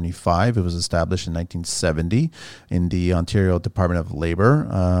 1970 to 75. It was established in 1970 in the Ontario Department of Labor.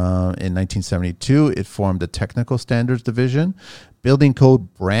 In 1972, it formed the Technical Standards Division. Building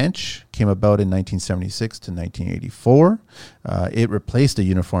Code Branch came about in 1976 to 1984. It replaced the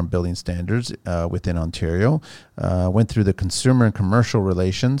Uniform Building Standards within Ontario, went through the Consumer and Commercial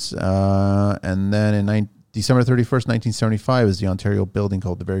Relations, and then in December 31st, 1975 is the Ontario Building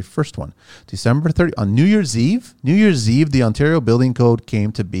Code, the very first one. December 30, on New Year's Eve, the Ontario Building Code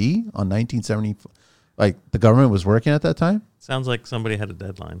came to be on 1970. Like the government was working at that time? Sounds like somebody had a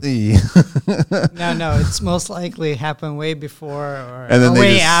deadline. No, it's most likely happened way before or and then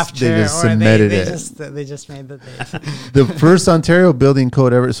way after. They just submitted it. They just made the date. The first Ontario Building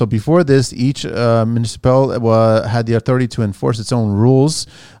Code ever. So before this, each municipality had the authority to enforce its own rules.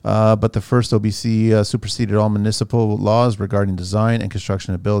 But the first OBC superseded all municipal laws regarding design and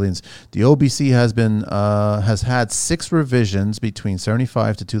construction of buildings. The OBC has had 6 revisions between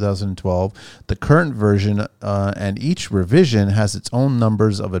 75 to 2012. The current version and each revision has its own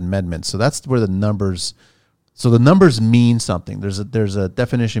numbers of amendments. So that's where the numbers. So the numbers mean something. There's a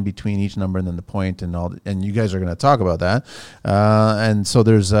definition between each number and then the point and all. And you guys are going to talk about that. And so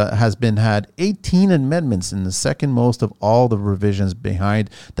there's has been had 18 amendments in the second most of all the revisions behind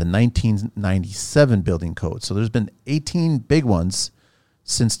the 1997 building code. So there's been 18 big ones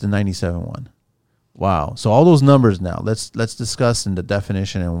since the 97 one. Wow. So all those numbers now. Let's discuss in the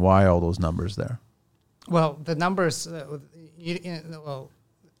definition and why all those numbers there. Well, the numbers.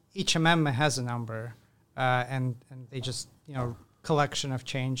 Each amendment has a number. And they just, collection of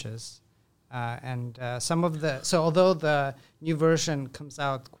changes. Although the new version comes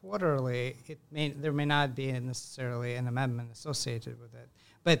out quarterly, there may not be necessarily an amendment associated with it.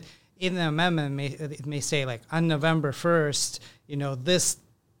 But in the amendment, it may say, like, on November 1st, this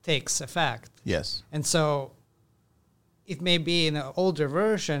takes effect. Yes. And so it may be in an older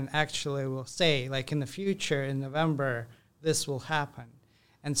version actually will say, like, in the future, in November, this will happen.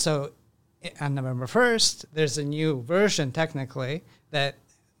 And so on November 1st, there's a new version technically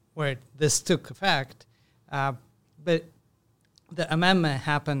where this took effect, but the amendment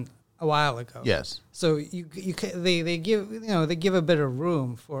happened a while ago. Yes. So they give a bit of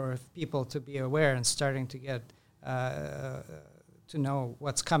room for people to be aware and starting to get to know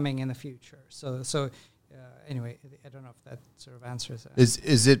what's coming in the future. So anyway, I don't know if that sort of answers that.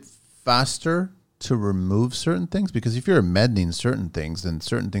 Is it faster to remove certain things? Because if you're amending certain things, then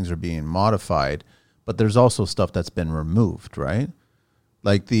certain things are being modified, but there's also stuff that's been removed, right?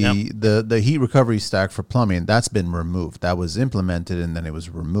 Like the heat recovery stack for plumbing, that's been removed. That was implemented and then it was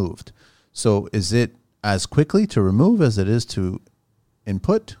removed. So is it as quickly to remove as it is to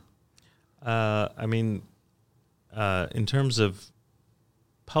input? In terms of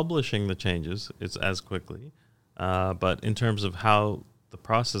publishing the changes, it's as quickly. But in terms of how the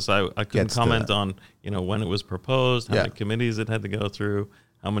process, I couldn't comment on, when it was proposed, how many committees it had to go through,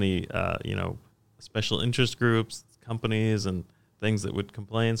 how many, special interest groups, companies, and things that would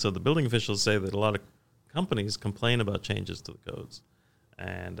complain. So the building officials say that a lot of companies complain about changes to the codes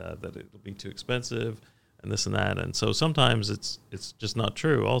and that it'll be too expensive and this and that. And so sometimes it's just not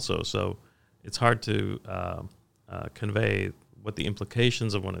true also. So it's hard to convey what the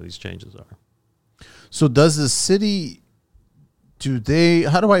implications of one of these changes are. So does the city...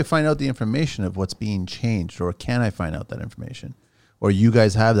 how do I find out the information of what's being changed, or can I find out that information, or you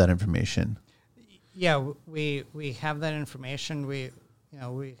guys have that information? Yeah, we have that information.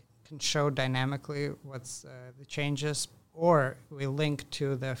 can show dynamically what's the changes, or we link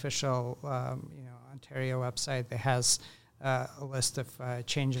to the official, Ontario website that has a list of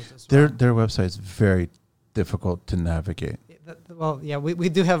changes as well. Their website's very difficult to navigate. We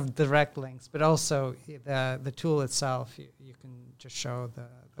do have direct links, but also the tool itself, you can just show the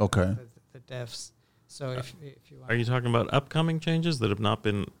diffs. So if you want. Are you talking about upcoming changes that have not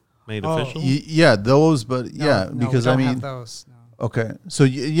been made official? Those, but because we don't have those. No. Okay, so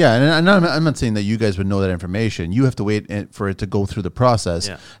and I'm not saying that you guys would know that information. You have to wait for it to go through the process,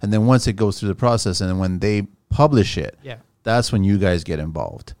 and then once it goes through the process, and then when they publish it, that's when you guys get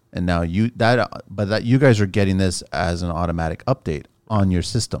involved. And now you guys are getting this as an automatic update on your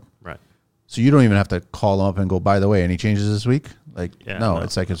system, right? So you don't even have to call them up and go, by the way, any changes this week? No,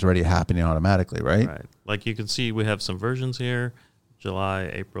 it's like it's already happening automatically, right? Right. Like you can see, we have some versions here: July,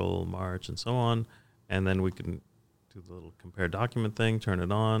 April, March, and so on, and then we can do the little compare document thing, turn it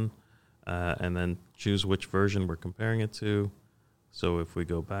on, and then choose which version we're comparing it to. So if we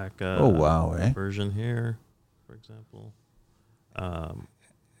go back, version here, for example, and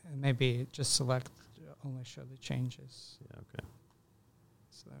maybe just select only show the changes. Yeah, okay.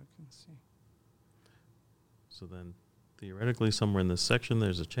 So that we can see. So then theoretically somewhere in this section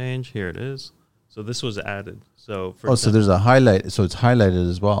there's a change. Here it is. So this was added. So so there's a highlight. So it's highlighted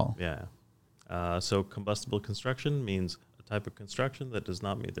as well. Yeah. So combustible construction means a type of construction that does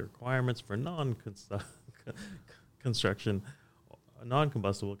not meet the requirements for non-combustible construction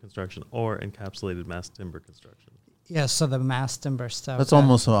or encapsulated mass timber construction. Yeah, so the mass timber stuff. That's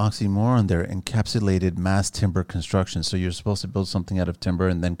almost an oxymoron there, encapsulated mass timber construction. So you're supposed to build something out of timber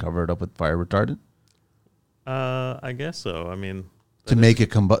and then cover it up with fire retardant? I guess so. I mean... To make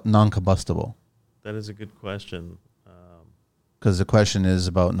it non-combustible. That is a good question. Because the question is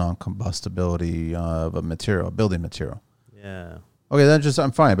about non-combustibility of a material, building material. Yeah. Okay,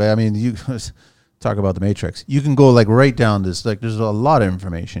 I'm fine. But I mean, you talk about the matrix. You can go right down this. There's a lot of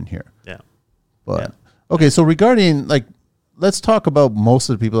information here. Yeah. But okay, so regarding let's talk about most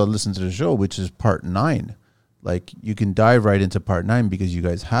of the people that listen to the show, which is part 9. You can dive right into part 9 because you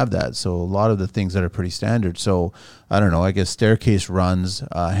guys have that. So a lot of the things that are pretty standard. So I don't know. I guess staircase runs,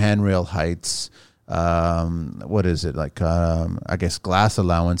 handrail heights. What is it I guess glass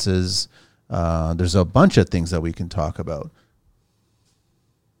allowances. There's a bunch of things that we can talk about.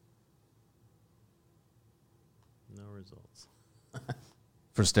 No results.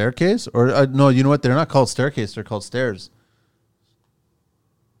 For staircase? Or no, you know what? They're not called staircase. They're called stairs.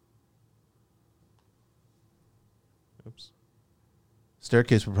 Oops.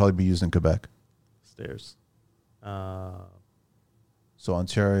 Staircase would probably be used in Quebec. Stairs. So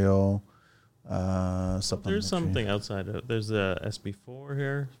Ontario. There's something outside of. There's a SB4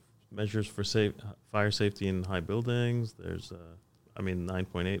 here, measures for fire safety in high buildings. There's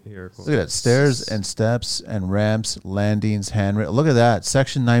 9.8 here. Look at that, stairs and steps and ramps, landings, handrail. Look at that,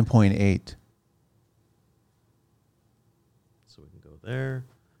 section 9.8. So we can go there,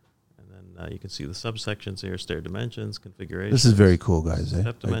 and then you can see the subsections here: stair dimensions, configuration. This is very cool, guys.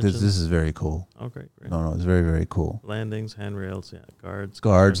 This is very cool. Oh, great. No, it's very, very cool. Landings, handrails,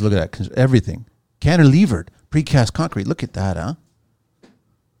 guards. Look at that, everything. Cantilevered, precast concrete. Look at that, huh?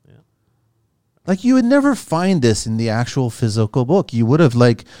 Yeah. You would never find this in the actual physical book. You would have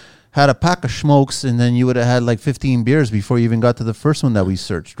had a pack of smokes, and then you would have had 15 beers before you even got to the first one that we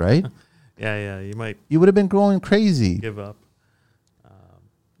searched, right? Yeah. You would have been going crazy. Give up.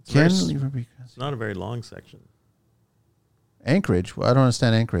 It's not a very long section. Anchorage. Well, I don't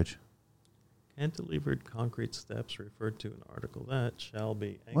understand anchorage. Cantilevered concrete steps referred to in article that shall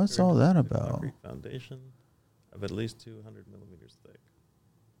be anchored. What's all that to about? Concrete foundation of at least 200 millimeters thick.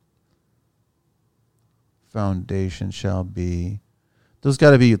 Foundation shall be. Those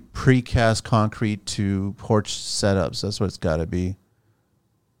got to be precast concrete to porch setups. That's what it's got to be.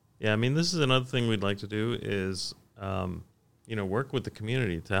 Yeah, this is another thing we'd like to do is, work with the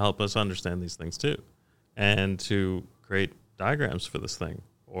community to help us understand these things too, and to create diagrams for this thing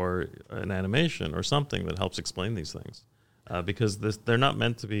or an animation or something that helps explain these things, because they're not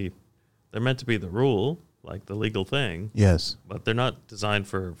meant to be. They're meant to be the rule, like the legal thing. Yes, but they're not designed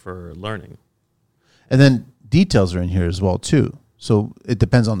for learning. And then details are in here as well too. So it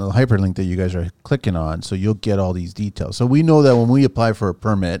depends on the hyperlink that you guys are clicking on. So you'll get all these details. So we know that when we apply for a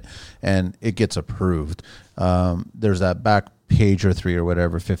permit and it gets approved, there's that back page or 3 or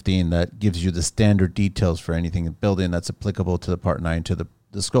whatever, 15, that gives you the standard details for anything in building that's applicable to the Part 9 to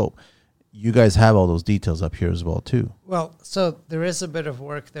the scope. You guys have all those details up here as well too. Well, so there is a bit of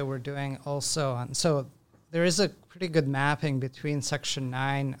work that we're doing also on. So there is a pretty good mapping between Section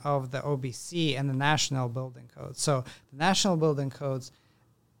 9 of the OBC and the National Building Code. So the National Building Codes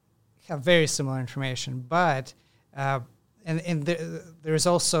have very similar information, but there is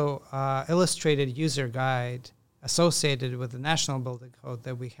also illustrated user guide associated with the National Building Code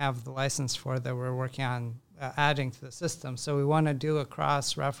that we have the license for, that we're working on adding to the system. So we want to do a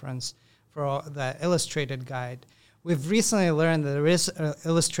cross-reference for the illustrated guide. We've recently learned that there is an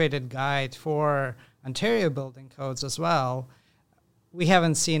illustrated guide for Ontario building codes as well. We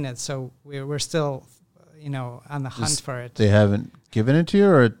haven't seen it, so we're still, on the hunt for it. They haven't given it to you,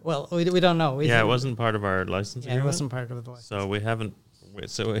 or well, we don't know. It wasn't part of our license agreement. It wasn't part of the license. So we haven't.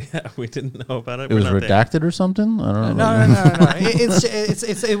 We didn't know about it. it was redacted or something. I don't know. No.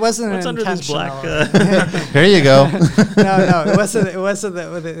 It wasn't. What's under this black? Here you go. No. It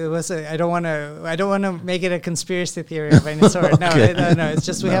wasn't. I don't want to make it a conspiracy theory of any sort. No, Okay. no. It's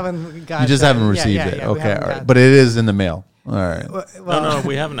just we haven't got. You just haven't received it. Yeah, okay, all right. But it is in the mail. All right. No,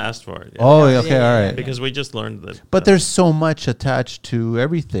 we haven't asked for it yet. Oh, okay, all right. Because we just learned that. But there's so much attached to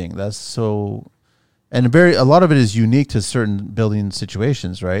everything. That's so, and a lot of it is unique to certain building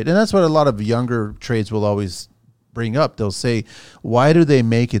situations, right? And that's what a lot of younger trades will always bring up. They'll say, why do they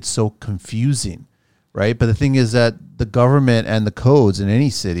make it so confusing, right? But the thing is that the government and the codes in any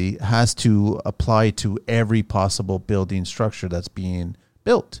city has to apply to every possible building structure that's being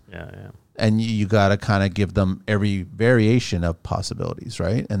built. Yeah. And you got to kind of give them every variation of possibilities,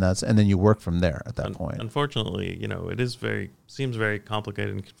 right? And then you work from there at that point. Unfortunately, it seems very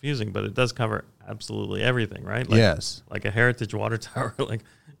complicated and confusing, but it does cover absolutely everything, right? Yes. Like a heritage water tower,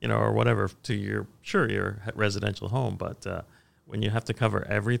 or whatever to your residential home. But when you have to cover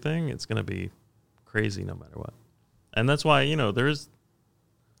everything, it's going to be crazy no matter what. And that's why, there is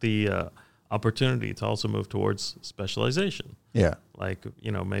the opportunity to also move towards specialization. Yeah. Like,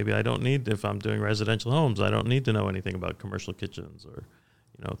 maybe I don't need, if I'm doing residential homes, I don't need to know anything about commercial kitchens or,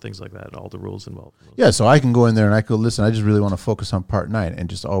 things like that, all the rules involved. Yeah, so I can go in there and I go, listen, I just really want to focus on part 9 and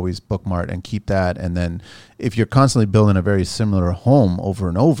just always bookmark and keep that. And then if you're constantly building a very similar home over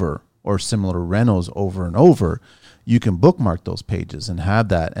and over, or similar rentals over and over, you can bookmark those pages and have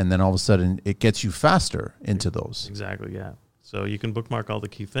that. And then all of a sudden it gets you faster into those. Exactly, yeah. So you can bookmark all the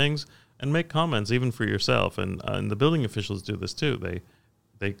key things and make comments even for yourself. And the building officials do this too.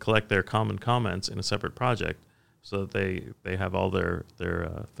 They collect their common comments in a separate project so that they have all their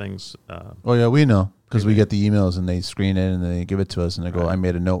things. Oh, yeah, we know because we get the emails and they screen it and they give it to us and they go, I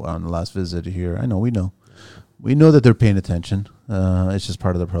made a note on the last visit here. I know, we know. We know that they're paying attention. It's just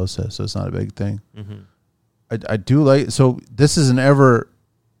part of the process, so it's not a big thing. Mm-hmm. I do like, so this is an ever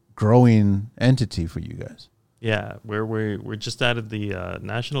growing entity for you guys. Yeah, we just added the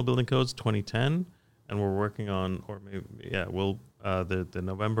National Building Codes 2010, and we're working on, the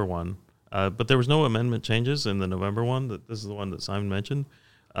November one. But there was no amendment changes in the November one. This is the one that Simon mentioned,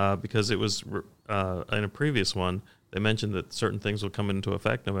 because it was in a previous one they mentioned that certain things will come into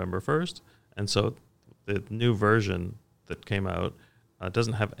effect November 1st, and so the new version that came out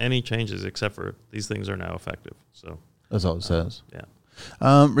doesn't have any changes except for these things are now effective. So that's all it says.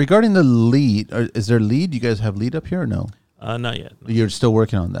 Yeah. Regarding the lead, is there lead? You guys have lead up here or no? Not yet. No. You're still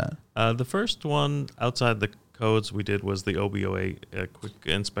working on that. The first one outside the codes we did was the OBOA quick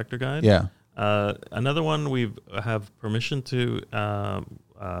inspector guide. Yeah. Another one we have permission to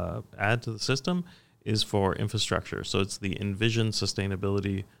add to the system is for infrastructure. So it's the Envision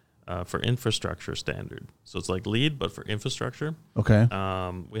Sustainability for Infrastructure standard. So it's like lead, but for infrastructure. Okay.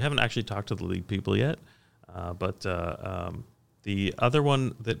 We haven't actually talked to the lead people yet, but the other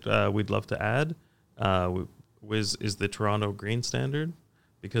one that we'd love to add is the Toronto Green Standard,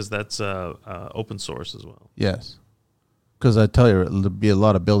 because that's open source as well. Yes. Because I tell you, there'll be a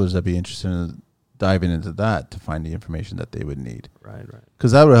lot of builders that'd be interested in diving into that to find the information that they would need. Right.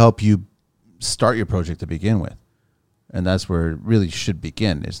 Because that would help you start your project to begin with. And that's where it really should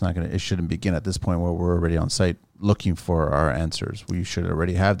begin. It shouldn't begin at this point where we're already on site looking for our answers. We should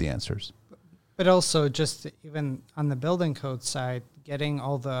already have the answers. But also just even on the building code side, getting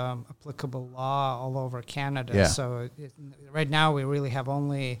all the applicable law all over Canada. Yeah. So right now we really have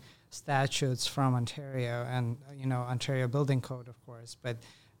only statutes from Ontario and, Ontario Building Code, of course. But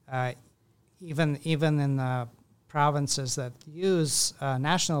even in the provinces that use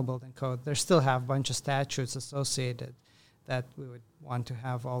National Building Code, they still have a bunch of statutes associated that we would want to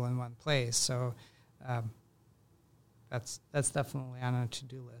have all in one place. So that's definitely on our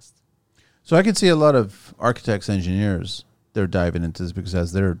to-do list. So I can see a lot of architects, engineers, they're diving into this because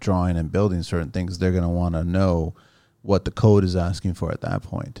as they're drawing and building certain things, they're going to want to know what the code is asking for at that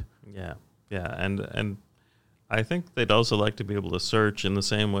point. Yeah. And I think they'd also like to be able to search in the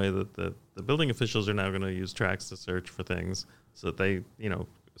same way that the building officials are now going to use Trax to search for things so that they,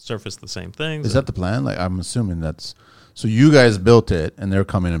 surface the same things. Is that the plan? Like, I'm assuming that's so. You guys built it, and they're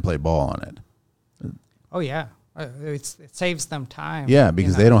coming and play ball on it. Oh yeah, it saves them time. Yeah,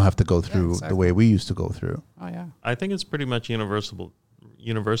 because they don't have to go through exactly. the way we used to go through. Oh yeah. I think it's pretty much universal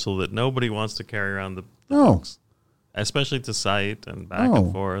that nobody wants to carry around the No. books, especially to site and back No.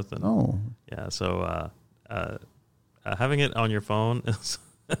 and forth. And No. yeah, so having it on your phone is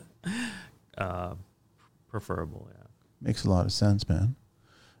preferable. Yeah. Makes a lot of sense, man.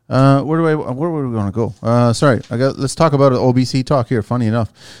 Where were we going to go? Sorry, let's talk about OBC talk here. Funny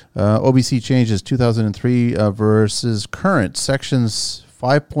enough, OBC changes 2003 versus current sections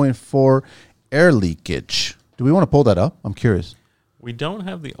 5.4 air leakage. Do we want to pull that up? I'm curious. We don't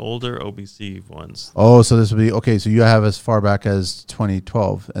have the older OBC ones. Oh, so this would be okay. So you have as far back as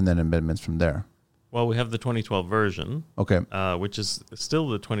 2012, and then amendments from there. Well, we have the 2012 version. Okay, Which is still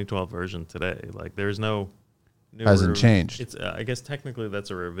the 2012 version today. Like, there's no new hasn't changed. It's I guess technically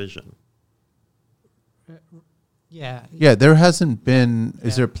that's a revision. Yeah. Yeah, there hasn't been.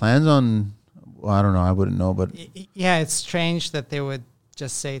 Is Yeah. there plans on? Well, I don't know. I wouldn't know, but Yeah, it's strange that they would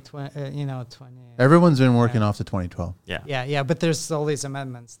just say 20. everyone's been working off the 2012. Yeah. Yeah, but there's all these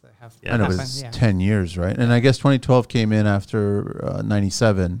amendments that have Yeah. I know, but happened. it's Yeah. 10 years, right? And I guess 2012 came in after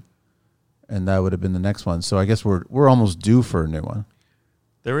 97, and that would have been the next one. So I guess we're almost due for a new one.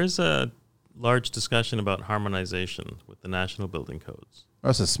 There is a large discussion about harmonization with the national building codes.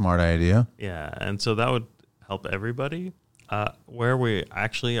 That's a smart idea. Yeah, and so that would help everybody. Where we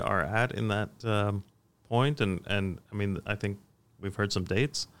actually are at in that point, and I mean, I think we've heard some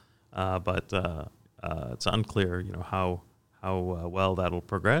dates, but it's unclear, how well that'll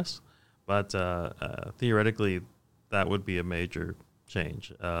progress. But theoretically, that would be a major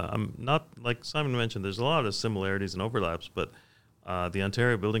change. I'm not, like Simon mentioned, there's a lot of similarities and overlaps, but the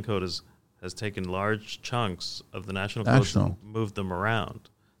Ontario Building Code has taken large chunks of the national codes and moved them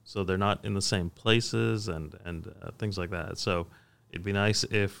around, so they're not in the same places and things like that. So it'd be nice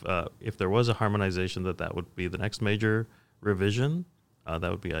if there was a harmonization, that would be the next major revision.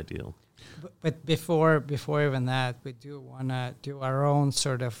 That would be ideal. But before even that, we do want to do our own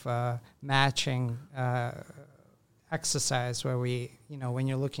sort of matching exercise where we, when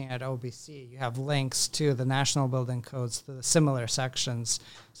you're looking at OBC, you have links to the national building codes, to the similar sections,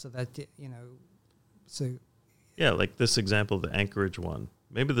 so that, Yeah, like this example, the Anchorage one.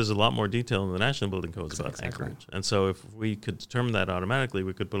 Maybe there's a lot more detail in the national building codes about Exactly. Anchorage. And so if we could determine that automatically,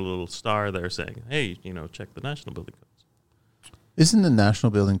 we could put a little star there saying, hey, check the national building codes. Isn't the National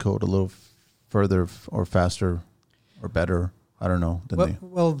Building Code a little further or faster or better? I don't know.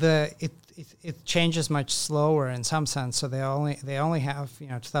 It changes much slower in some sense. So they only have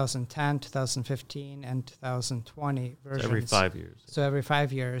 2010, 2015, and 2020 versions. So every 5 years. So every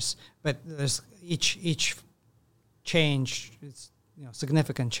 5 years, but there's each change is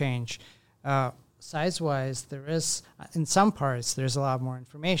significant change. Size-wise, there is in some parts there's a lot more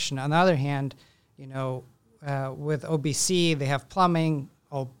information. On the other hand, with OBC they have plumbing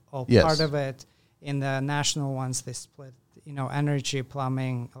all Yes. part of it. In the national ones they split energy,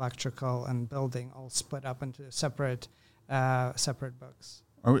 plumbing, electrical, and building all split up into separate books.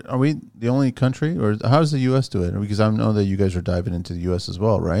 Are we the only country, or how does the U.S. do it? Because I know that you guys are diving into the U.S. as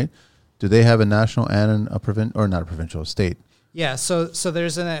well, right? Do they have a national and not a provincial, state? Yeah, so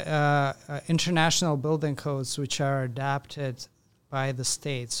there's an international building codes which are adapted by the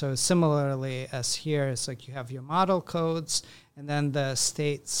state. So similarly as here, it's like you have your model codes, and then the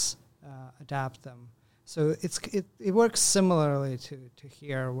states adapt them. So it works similarly to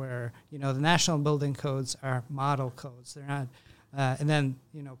here, where the national building codes are model codes. They're not, and then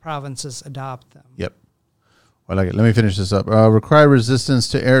provinces adopt them. Yep. I like it. Let me finish this up. Require resistance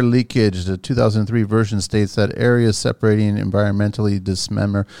to air leakage. The 2003 version states that areas separating environmentally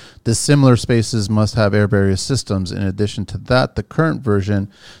dissimilar spaces must have air barrier systems. In addition to that, the current version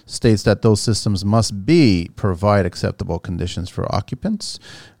states that those systems must provide acceptable conditions for occupants,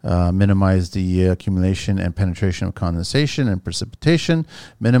 minimize the accumulation and penetration of condensation and precipitation,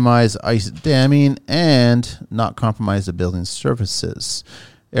 minimize ice damming, and not compromise the building's surfaces.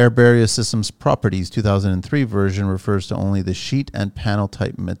 Air barrier systems properties 2003 version refers to only the sheet and panel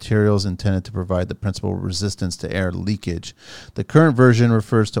type materials intended to provide the principal resistance to air leakage. The current version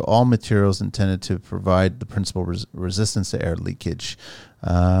refers to all materials intended to provide the principal resistance to air leakage.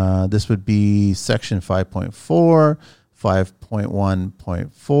 This would be section 5.4,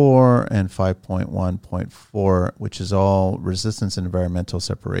 5.1.4, and 5.1.4, which is all resistance and environmental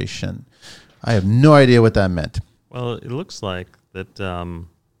separation. I have no idea what that meant. Well, it looks like that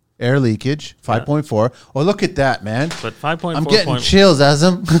air leakage, 5.4. Oh, look at that, man. But 5.4. I'm getting chills,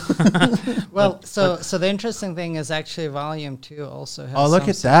 Azam. Well, so the interesting thing is actually volume 2 also has Look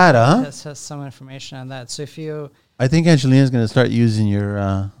at that, huh? Has some information on that. So if you... I think Angelina's going to start using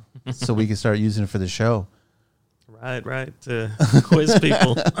your, so we can start using it for the show. Right. To quiz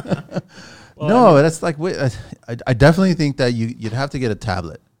people. Well, no, that's like, I definitely think that you'd have to get a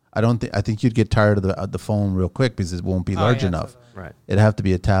tablet. I think you'd get tired of the phone real quick because it won't be large enough. Right. It'd have to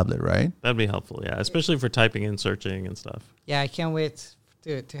be a tablet, right? That'd be helpful, yeah, especially for typing and searching and stuff. Yeah, I can't wait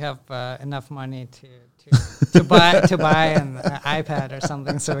to have enough money to buy an iPad or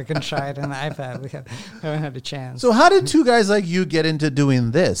something so we can try it on the iPad. We haven't had a chance. So how did two guys like you get into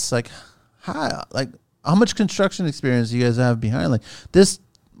doing this? Like, how much construction experience do you guys have behind? Like, this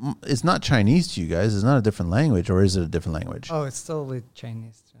is not Chinese to you guys. It's not a different language, or is it a different language? Oh, it's totally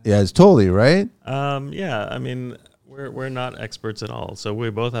Chinese. Yeah, it's totally, right? Yeah, I mean, we're not experts at all. So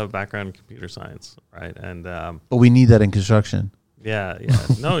we both have a background in computer science, right? And but we need that in construction. Yeah.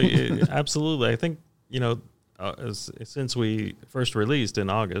 No, absolutely. I think, since we first released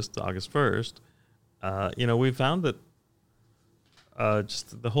in August 1st, we found that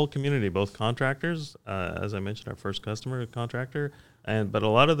just the whole community, both contractors, as I mentioned, our first customer, contractor, but a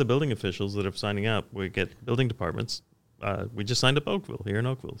lot of the building officials that are signing up, we get building departments. We just signed up Oakville, here in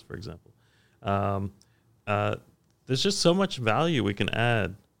Oakville, for example. There's just so much value we can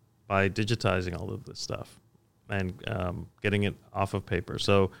add by digitizing all of this stuff and getting it off of paper.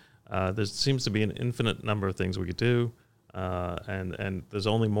 So there seems to be an infinite number of things we could do, and there's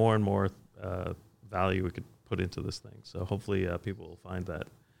only more and more value we could put into this thing. So hopefully people will find that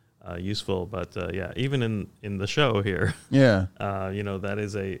useful. But even in the show here, that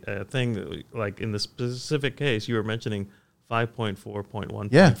is a thing that, like in the specific case, you were mentioning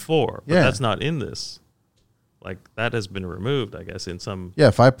 5.4.1.4, but that's not in this. Like, that has been removed, I guess, in some...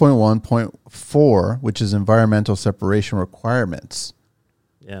 Yeah, 5.1.4, which is environmental separation requirements.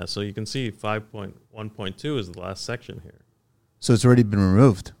 Yeah, so you can see 5.1.2 is the last section here. So it's already been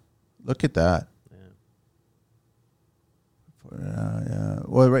removed. Look at that. Yeah.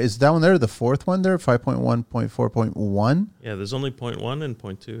 Well, right, is that one there, the fourth one there, 5.1.4.1? Yeah, there's only 0.1 and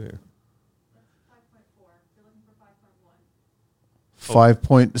 0.2 here.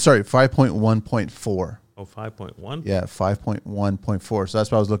 5.1.4. Oh, 5.1? Yeah, 5.1.4. So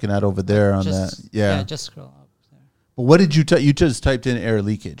that's what I was looking at over there on that. Yeah, just scroll up there. But what did you you just typed in air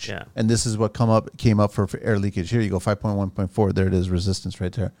leakage. Yeah. And this is what came up for air leakage. Here you go, 5.1.4. There it is, resistance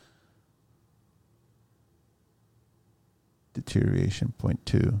right there. Deterioration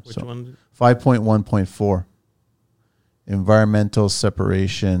 0.2. Which one? 5.1.4. Environmental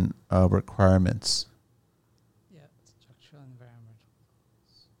separation requirements. Yeah, structural environmental.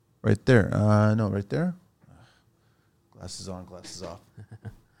 Right there. No, right there. Glasses on, glasses off.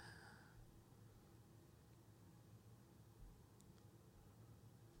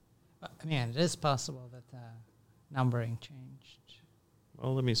 I mean, it is possible that numbering changed.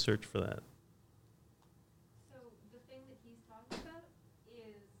 Well, let me search for that. So the thing that he's talking about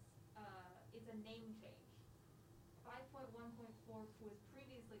is it's a name change. 5.1.4 was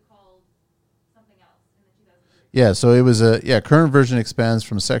previously called something else in the 2003. Yeah, so it was current version expands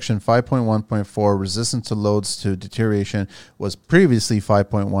from section 5.1.4 resistance to loads to deterioration was previously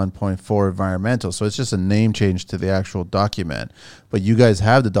 5.1.4 environmental. So it's just a name change to the actual document. But you guys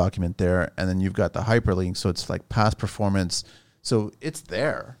have the document there, and then you've got the hyperlink, so it's like past performance. So it's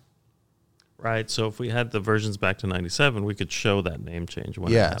there. Right, so if we had the versions back to 97, we could show that name change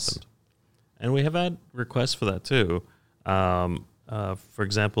when it happened. And we have had requests for that too. For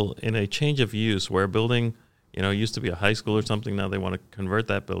example, in a change of use where a building, used to be a high school or something, now they want to convert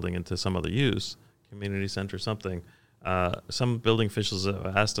that building into some other use, community center, something. Some building officials have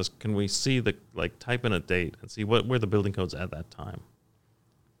asked us, can we see type in a date and see where the building code's at that time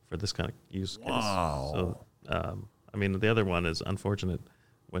for this kind of use case. Wow. So, the other one is unfortunate.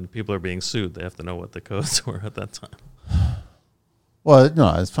 When people are being sued, they have to know what the codes were at that time. Well,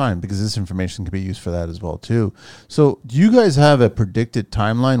 no, it's fine because this information can be used for that as well too. So do you guys have a predicted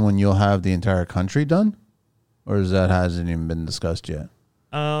timeline when you'll have the entire country done? Or hasn't even been discussed yet?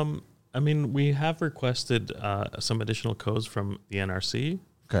 We have requested some additional codes from the NRC,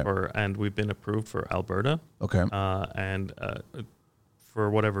 and we've been approved for Alberta. Okay. For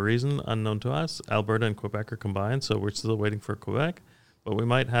whatever reason, unknown to us, Alberta and Quebec are combined, so we're still waiting for Quebec. But we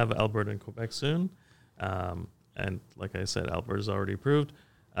might have Alberta and Quebec soon. And like I said, Alberta's already approved.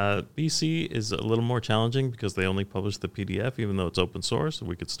 BC is a little more challenging because they only publish the PDF, even though it's open source.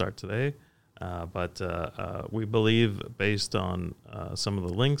 We could start today. But we believe, based on some of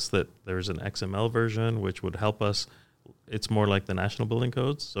the links, that there's an XML version which would help us it's more like the national building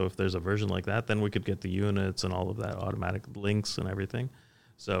codes. So if there's a version like that, then we could get the units and all of that automatic links and everything.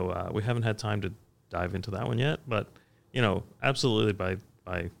 So we haven't had time to dive into that one yet, but absolutely by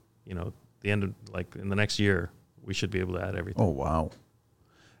the end of like in the next year, we should be able to add everything. Oh wow!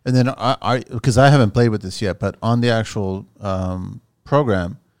 And then because I haven't played with this yet, but on the actual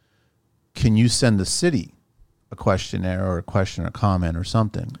program, can you send the city a questionnaire or a question or comment or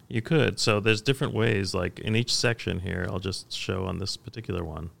something? You could. So there's different ways. Like in each section here, I'll just show on this particular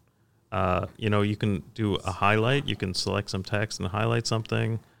one. You can do a highlight. You can select some text and highlight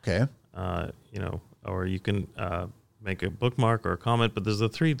something. Okay. Or you can make a bookmark or a comment. But there's the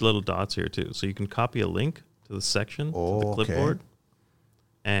 3 little dots here too. So you can copy a link to the section to the clipboard,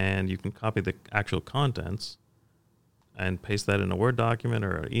 and you can copy the actual contents and paste that in a Word document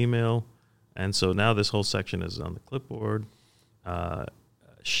or an email. And so now this whole section is on the clipboard.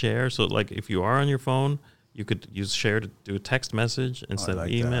 Share. So like if you are on your phone, you could use share to do a text message instead of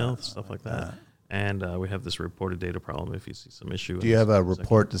email, stuff like that. And we have this reported data problem if you see some issue. Do you have a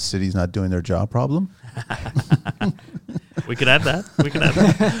report the city's not doing their job problem? We could add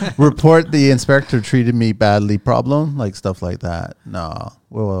that. Report the inspector treated me badly problem, like stuff like that. No,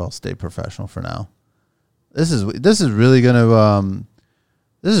 we'll all stay professional for now. This is really gonna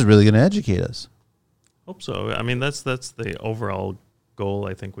educate us. Hope so. I mean, that's the overall goal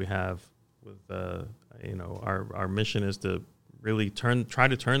I think we have with our mission is to really try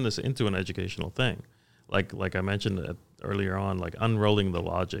to turn this into an educational thing. Like I mentioned earlier on, like unrolling the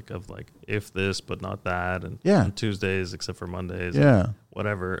logic of like if this but not that, and on Tuesdays except for Mondays,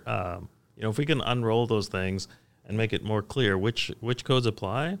 whatever. If we can unroll those things and make it more clear which codes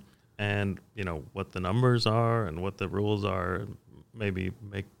apply, and what the numbers are and what the rules are, and maybe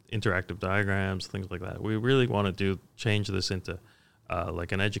make interactive diagrams, things like that. We really want to change this into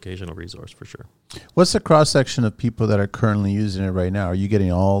like an educational resource for sure. What's the cross section of people that are currently using it right now? Are you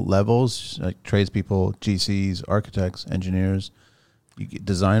getting all levels, like tradespeople, GCs, architects, engineers?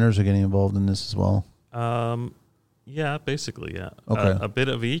 Designers are getting involved in this as well? Yeah, basically, yeah. Okay. A bit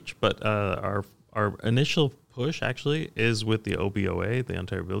of each, but our initial push actually is with the OBOA, the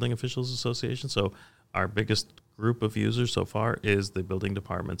Ontario Building Officials Association. So our biggest group of users so far is the building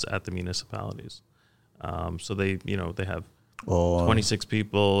departments at the municipalities. So they have 26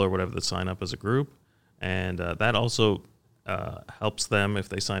 people or whatever that sign up as a group, and that also helps them if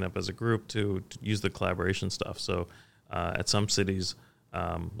they sign up as a group to use the collaboration stuff. So at some cities,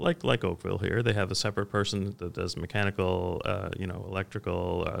 like Oakville here, they have a separate person that does mechanical,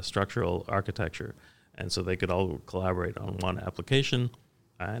 electrical, structural, architecture, and so they could all collaborate on one application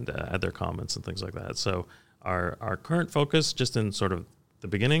and add their comments and things like that. So our current focus, just in sort of the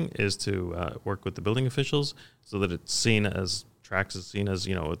beginning, is to work with the building officials so that it's seen as Trax is seen as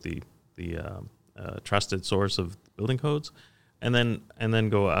the trusted source of building codes, and then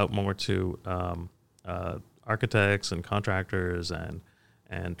go out more to architects and contractors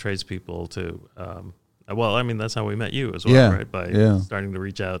and tradespeople to that's how we met you as well, right? By starting to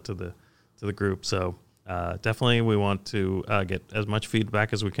reach out to the group. So definitely we want to get as much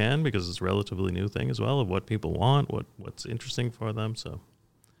feedback as we can, because it's a relatively new thing as well, of what people want, what's interesting for them. So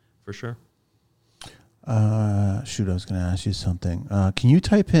for sure. I was going to ask you something. Can you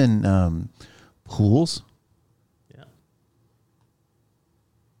type in pools? Yeah.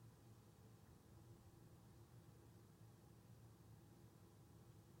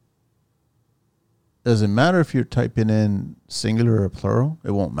 Does it matter if you're typing in singular or plural?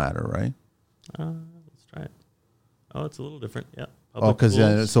 It won't matter, right? Let's try it. Oh, it's a little different. Yeah.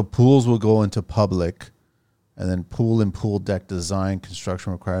 So pools will go into public, and then pool and pool deck design,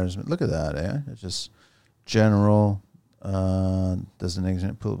 construction requirements. Look at that, eh? It's just general,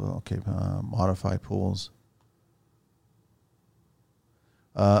 designation pool. Okay, modify pools.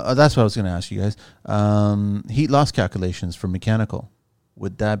 That's what I was going to ask you guys. Heat loss calculations for mechanical.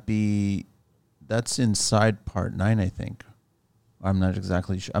 Would that be? That's inside part 9, I think. I'm not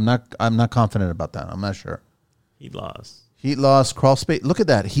exactly sure. I'm not confident about that. I'm not sure. Heat loss, crawl space. Look at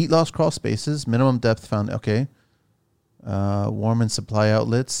that. Heat loss, crawl spaces, minimum depth found. Okay. Warm and supply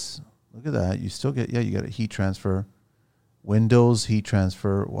outlets. Look at that. You still get, you got a heat transfer. Windows, heat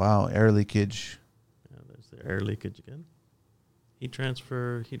transfer. Wow. Air leakage. Yeah, there's the air leakage again. Heat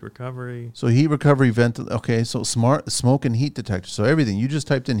transfer, heat recovery. So heat recovery, okay. So smart smoke and heat detector. So everything. You just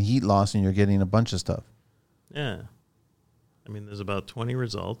typed in heat loss and you're getting a bunch of stuff. Yeah. I mean, there's about 20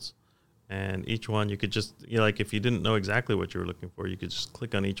 results. And each one you could just, like if you didn't know exactly what you were looking for, you could just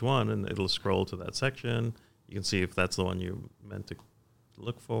click on each one and it'll scroll to that section. You can see if that's the one you meant to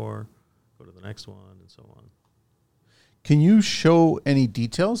look for, go to the next one, and so on. Can you show any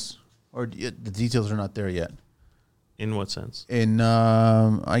details, or the details are not there yet? In what sense?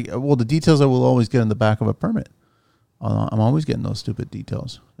 The details I will always get in the back of a permit. I'm always getting those stupid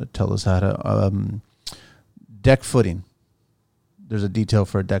details that tell us how to deck footing. There's a detail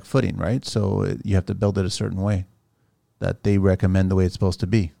for a deck footing, right? So you have to build it a certain way that they recommend the way it's supposed to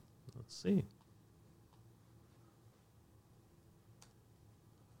be. Let's see.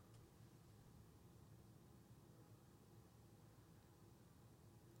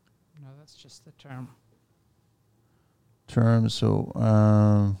 No, that's just the term. So,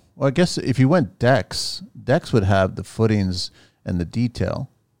 well, I guess if you went decks would have the footings and the detail.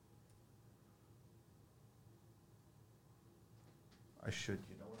 I should,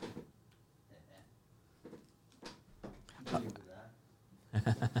 you know what?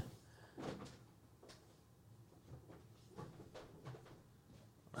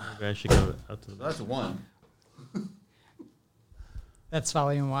 Maybe I should go out to the. That's one. That's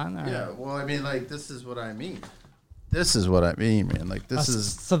volume 1? Or? Yeah, well, I mean, like, this is what I mean. This is what I mean, man. Like, this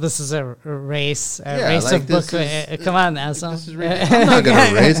is... So this is a race, like of book. this is- Come on, Azam. This is I'm not going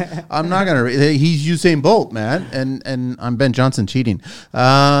to race. I'm not going to race. He's Usain Bolt, man. And I'm Ben Johnson cheating.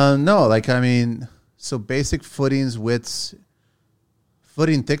 No, like, I mean, so basic footings, widths,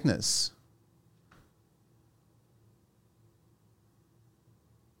 footing thickness.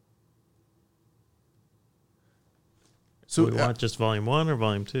 So we want just volume 1 or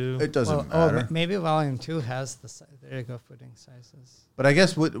volume 2? It doesn't matter. Maybe volume 2 has the there you go, footing sizes. But I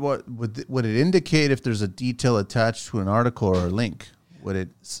guess what would it indicate if there's a detail attached to an article or a link? Would it?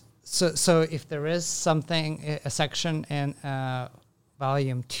 So if there is something, a section in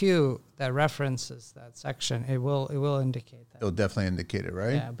volume 2 that references that section, it will indicate that. It'll definitely indicate it,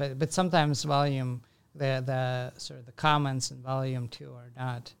 right? Yeah, but sometimes the sort of the comments in volume 2 are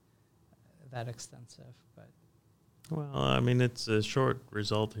not that extensive, but. Well, I mean, it's a short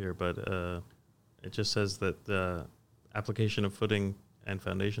result here, but it just says that the application of footing and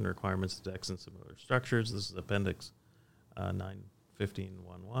foundation requirements to decks and similar structures. This is Appendix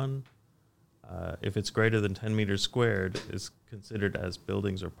 915.11. If it's greater than 10 meters squared, is considered as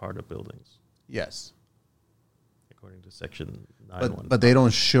buildings or part of buildings. Yes. According to Section 915. But they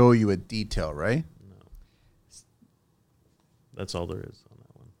don't show you a detail, right? No. That's all there is on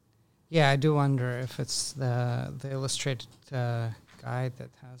that one. Yeah, I do wonder if it's the illustrated guide that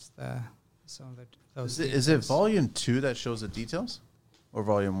has some of those. Is it volume 2 that shows the details, or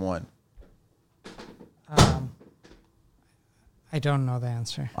volume 1? I don't know the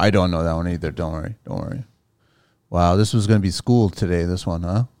answer. I don't know that one either. Don't worry. Wow, this was going to be school today. This one,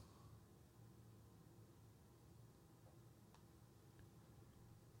 huh?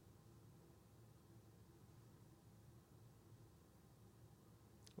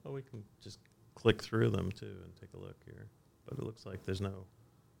 Well, we can just click through them too and take a look here. But it looks like there's no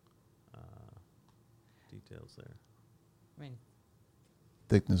details there. I mean,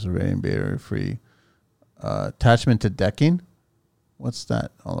 Thickness of rating, barrier free. Attachment to decking. What's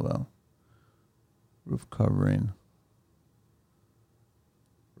that all about? Roof covering.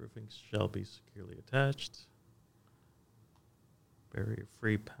 Roofing shall be securely attached.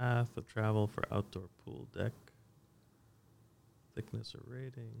 Barrier-free path of travel for outdoor pool deck. Thickness or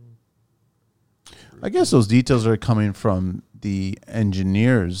rating. I guess those details are coming from the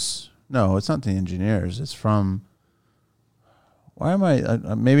engineers. No, it's not the engineers. It's from. Why am I?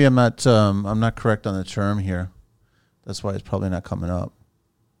 Maybe I'm not. I'm not correct on the term here. That's why it's probably not coming up.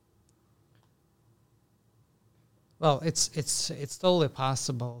 well, it's totally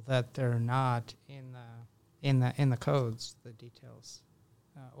possible that they're not in the codes, the details,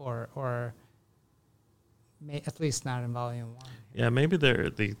 or at least not in volume 1. Yeah, maybe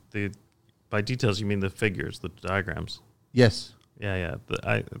they're the by details you mean the figures, the diagrams. Yes. Yeah.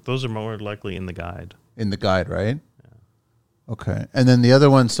 Those are more likely in the guide. In the guide, right? Yeah. Okay. And then the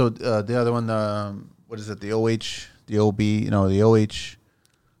other one. So the other one. What is it? The OH. The OB. The OH.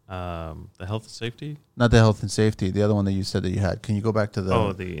 The health and safety. Not the health and safety. The other one that you said that you had. Can you go back to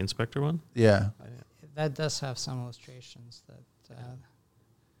the? The inspector one. Yeah. That does have some illustrations that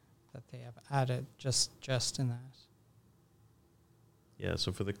they have added just in that. Yeah.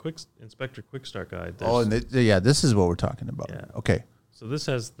 So for the inspector quick start guide. And this is what we're talking about. Yeah. Okay. So this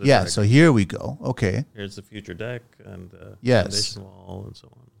has the Yeah. deck. So here we go. Okay. Here's the future deck and Yes. foundation wall and so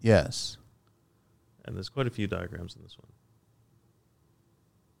on. Yes. And there's quite a few diagrams in this one.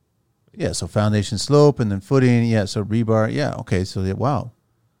 Yeah. So foundation slope and then footing. Yeah. So rebar. Yeah. Okay. So wow.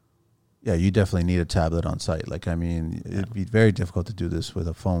 Yeah, you definitely need a tablet on site. Like, I mean, it'd be very difficult to do this with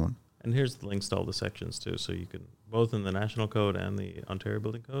a phone. And here's the links to all the sections too, so you can both in the National Code and the Ontario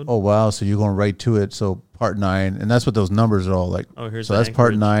Building Code. Oh, wow. So you're going right to it. So part 9, and that's what those numbers are all like. Oh, here's so the that's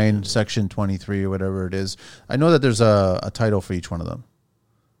part anchorage. 9, section 23 or whatever it is. I know that there's a title for each one of them.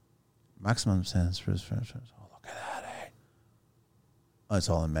 Maximum sense for his friends. Oh, look at that, eh? Oh, it's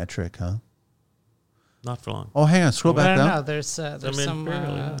all in metric, huh? Not for long. Oh, hang on. Scroll back down. No, there's some.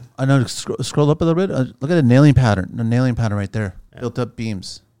 fairly. I know. Scroll up a little bit. Look at the nailing pattern. The nailing pattern right there. Yeah. Built up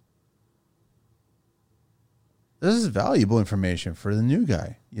beams. This is valuable information for the new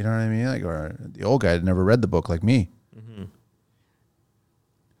guy. You know what I mean? Like, or the old guy that never read the book like me. Mm-hmm.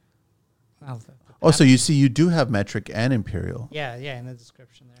 Well, Oh, so you see, you do have metric and imperial. yeah, in the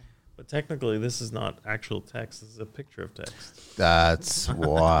description there. But technically, this is not actual text. This is a picture of text. That's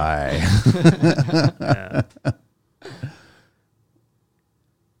why. Yeah.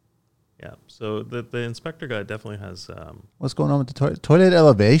 Yeah. So the inspector guide definitely has. What's going on with the toilet? Toilet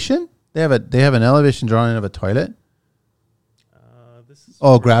elevation? They have an elevation drawing of a toilet. This is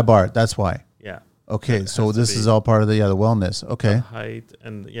Grab bar. That's why. Yeah. Okay, It so has to this be is all part of the wellness. Okay. the height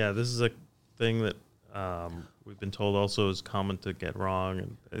and this is a thing that we've been told also is common to get wrong,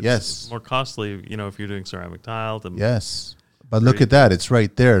 and it's Yes. more costly. If you're doing ceramic tile. Yes. But look at that. It's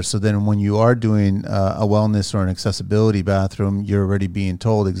right there. So then when you are doing a wellness or an accessibility bathroom, you're already being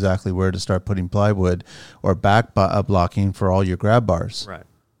told exactly where to start putting plywood or back blocking for all your grab bars. Right.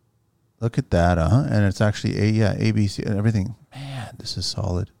 Look at that, and it's actually A, B, C, and everything. Man, this is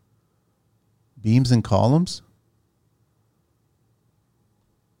solid. Beams and columns.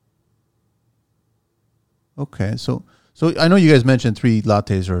 Okay, so I know you guys mentioned 3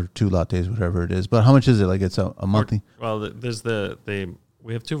 lattes or 2 lattes, whatever it is, but how much is it? Like it's a monthly? Well, there's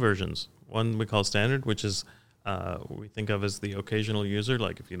we have 2 versions. One we call standard, which is we think of as the occasional user,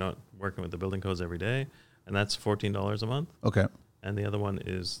 like if you're not working with the building codes every day, and that's $14 a month. Okay. And the other one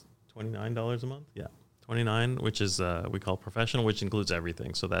is $29 a month. Yeah, $29, which is we call professional, which includes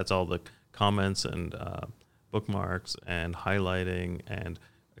everything. So that's all the comments and bookmarks and highlighting and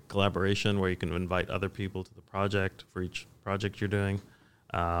collaboration, where you can invite other people to the project for each project you're doing.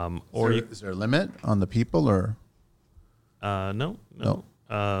 Is there a limit on the people or? No.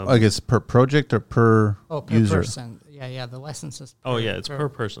 I guess per project or per Per user? person. Yeah, the licenses. It's per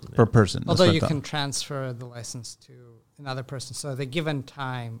person. Per person. Although That's you what I can transfer the license to another person. So at the given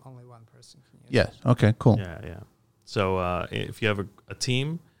time, only one person can use it. Yes. Okay, cool. Yeah. So if you have a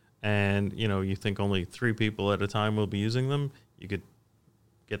team and you think only 3 people at a time will be using them, you could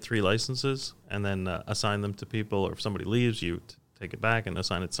get 3 licenses and then assign them to people, or if somebody leaves, you take it back and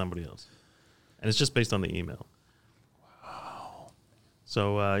assign it to somebody else. And it's just based on the email. Wow.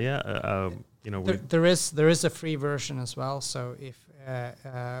 So there is a free version as well. So if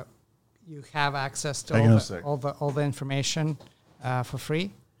you have access to all the information for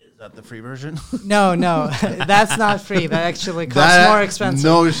free. Is that the free version? No, that's not free. That actually costs more expensive.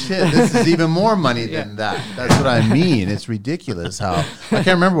 No shit. This is even more money than that. That's what I mean. It's ridiculous how I can't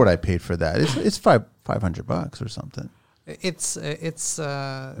remember what I paid for that. It's $500 or something. It's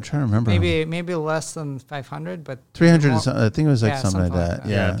I'm trying to remember. Maybe less than 500, but 300. I think it was like something like that.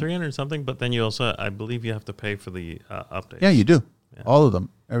 Yeah, 300 something. But then you also, I believe, you have to pay for the updates. Yeah, you do. Yeah. All of them.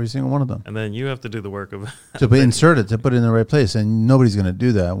 Every single one of them. And then you have to do the work of to be inserted, to put it in the right place, and nobody's going to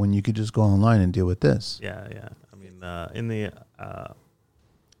do that when you could just go online and deal with this. Yeah. I mean, in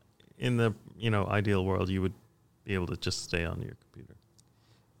the ideal world, you would be able to just stay on your computer.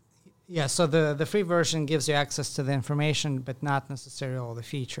 Yeah, so the free version gives you access to the information, but not necessarily all the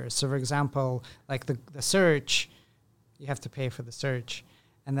features. So, for example, like the search, you have to pay for the search,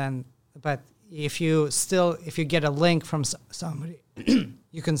 and then but if you get a link from somebody,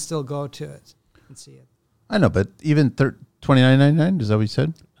 you can still go to it and see it. I know, but even $29.99, is that what you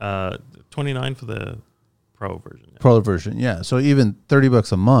said? $29 for the Pro version. Yeah. Pro version, yeah. So even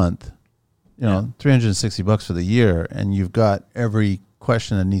 $30 a month, $360 for the year, and you've got every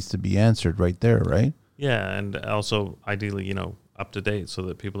question that needs to be answered right there, right? Yeah, and also ideally, up to date, so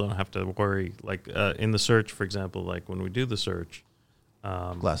that people don't have to worry. Like in the search, for example, like when we do the search,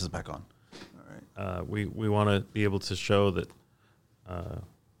 Glasses back on. we want to be able to show that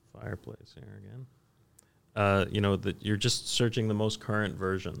fireplace here again. That you're just searching the most current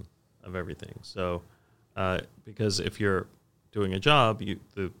version of everything. So because if you're doing a job, you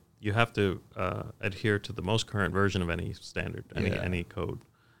have to adhere to the most current version of any standard, any code.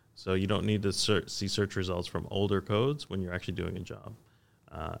 So you don't need to see search results from older codes when you're actually doing a job.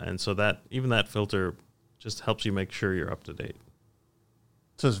 And so that filter just helps you make sure you're up to date.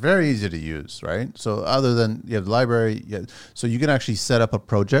 So it's very easy to use, right? So other than you have the library, so you can actually set up a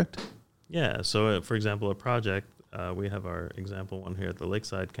project. Yeah. So for example, a project, we have our example one here at the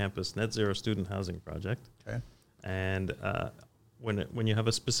Lakeside Campus Net Zero Student Housing Project. Okay. And when you have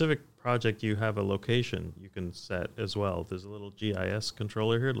a specific project, you have a location you can set as well. There's a little GIS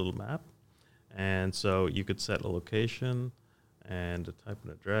controller here, a little map. And so you could set a location and type an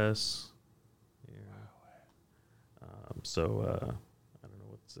address here. I don't know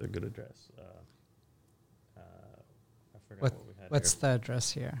what's a good address. I forgot what we had What's here. the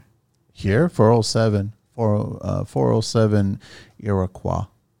address here? Here, 407 Iroquois.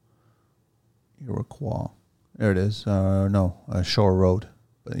 There it is. Shore Road.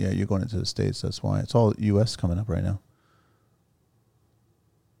 But yeah, you're going into the States. That's why. It's all U.S. coming up right now.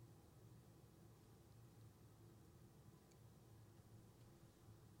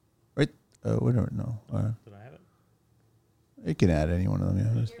 Right? We don't know. Did I have it? You can add any one of them.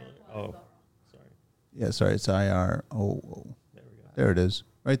 Yeah. Oh, sorry. Yeah, sorry. It's IROO. There we go. There it is.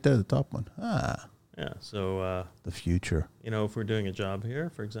 Right there, the top one. Ah, Yeah. So, the future. if we're doing a job here,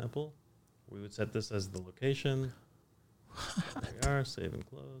 for example, we would set this as the location. There we are. Save and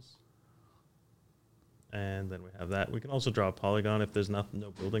close. And then we have that. We can also draw a polygon. If there's no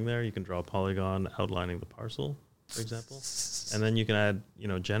building there, you can draw a polygon outlining the parcel, for example. And then you can add,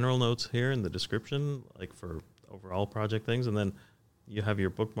 general notes here in the description, like for overall project things. And then you have your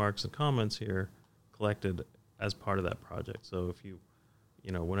bookmarks and comments here collected as part of that project. So if you,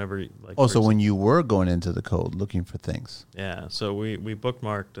 whenever, like. Also, when you were going into the code looking for things. Yeah. So we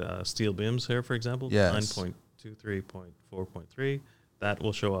bookmarked steel beams here, for example. Yes. 9.23.4.3. That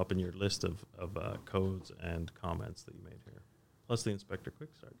will show up in your list of codes and comments that you made here. Plus the Inspector Quick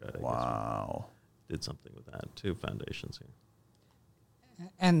Start Guide. I guess Wow. we did something with that too. Foundations here.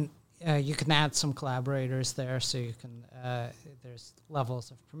 And you can add some collaborators there, so you can. There's levels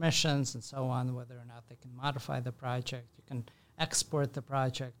of permissions and so on, whether or not they can modify the project. You can export the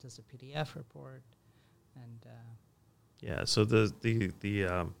project as a PDF report, and. Yeah. So the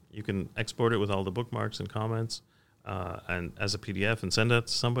you can export it with all the bookmarks and comments, and as a PDF and send that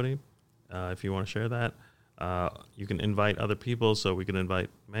to somebody, if you want to share that. You can invite other people, so we can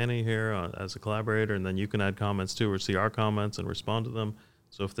invite Manny here as a collaborator, and then you can add comments too, or see our comments and respond to them.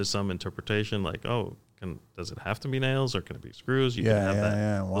 So if there's some interpretation, like, does it have to be nails or can it be screws? You can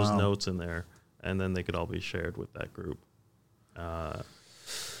have those notes in there, and then they could all be shared with that group.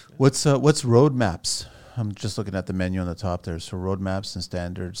 What's roadmaps? I'm just looking at the menu on the top there. So roadmaps and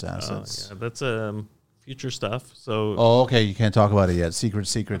standards, assets. Yeah, that's future stuff. So. Oh, okay. You can't talk about it yet. Secret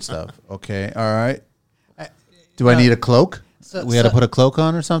stuff. Okay. All right. Do I need a cloak? We had to put a cloak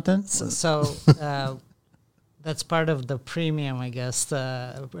on or something? So that's part of the premium, I guess,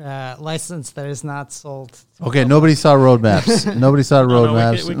 the license that is not sold. Okay, nobody saw roadmaps. Nobody saw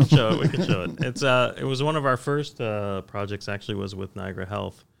roadmaps. We can show it. We can show it. It was one of our first projects. Actually, was with Niagara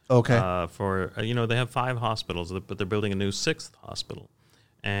Health. Okay. They have 5 hospitals, but they're building a new 6th hospital,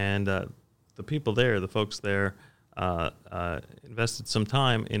 and the people there, the folks there, invested some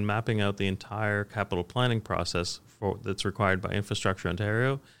time in mapping out the entire capital planning process that's required by Infrastructure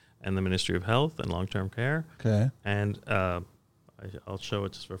Ontario and the Ministry of Health and Long-Term Care. Okay. And I'll show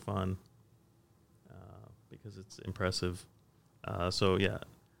it just for fun because it's impressive.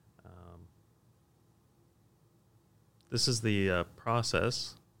 This is the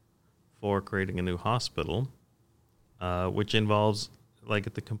process for creating a new hospital, which involves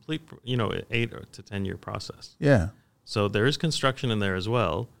like the complete, 8 to 10 year process. Yeah. So there is construction in there as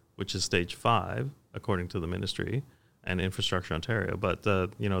well, which is stage 5, according to the ministry and Infrastructure Ontario. But,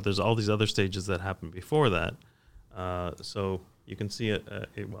 there's all these other stages that happen before that. So you can see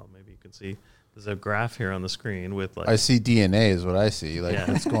maybe you can see there's a graph here on the screen with like. I see DNA is what I see.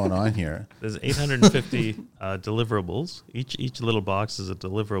 What's going on here? There's 850 deliverables. Each little box is a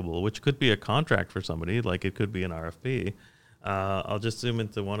deliverable, which could be a contract for somebody, like it could be an RFP. I'll just zoom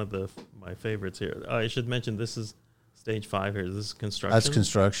into one of my favorites here. I should mention this is stage 5 here. This is construction. That's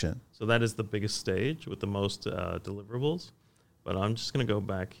construction. So that is the biggest stage with the most deliverables. But I'm just going to go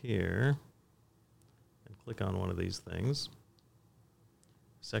back here and click on one of these things.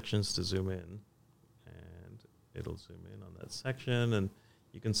 Sections to zoom in. And it'll zoom in on that section. And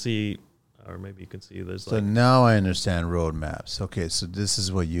you can see, or maybe you can see there's So now I understand roadmaps. Okay, so this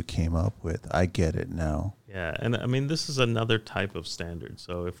is what you came up with. I get it now. Yeah, and I mean, this is another type of standard.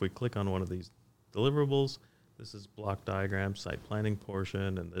 So if we click on one of these deliverables, this is block diagram, site planning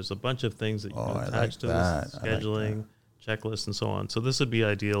portion, and there's a bunch of things that you can attach to this, scheduling, checklist, and so on. So this would be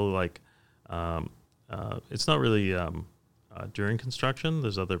ideal, it's not really during construction.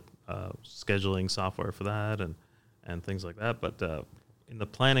 There's other scheduling software for that and things like that. But in the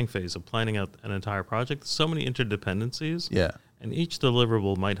planning phase of planning out an entire project, so many interdependencies. Yeah. And each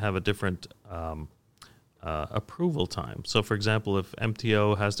deliverable might have a different approval time. So, for example, if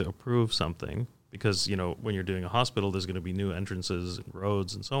MTO has to approve something, because, when you're doing a hospital, there's going to be new entrances and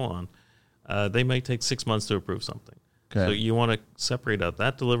roads and so on. They might take 6 months to approve something. Okay. So you want to separate out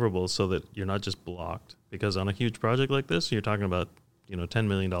that deliverable so that you're not just blocked. Because on a huge project like this, you're talking about, $10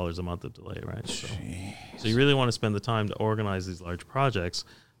 million a month of delay, right? So you really want to spend the time to organize these large projects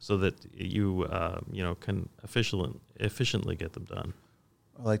so that you, can efficiently get them done.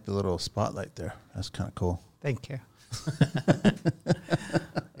 I like the little spotlight there. That's kind of cool. Thank you.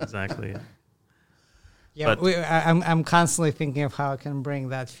 Exactly. Yeah, But- I'm constantly thinking of how I can bring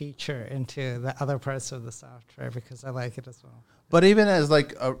that feature into the other parts of the software because I like it as well. But even as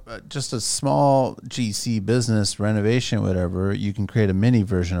like just a small GC business renovation, whatever, you can create a mini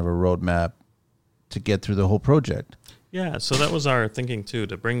version of a roadmap to get through the whole project. Yeah, so that was our thinking too,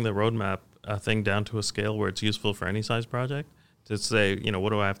 to bring the roadmap thing down to a scale where it's useful for any size project. To say, what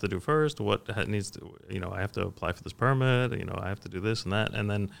do I have to do first? What needs to, I have to apply for this permit. I have to do this and that, and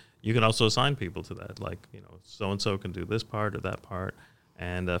then you can also assign people to that. Like, so and so can do this part or that part,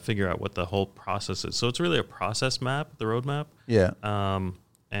 and figure out what the whole process is. So it's really a process map, the roadmap. Yeah.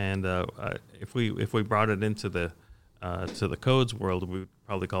 If we brought it into the to the codes world, we would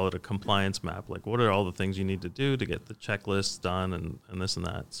probably call it a compliance map. Like, what are all the things you need to do to get the checklists done and this and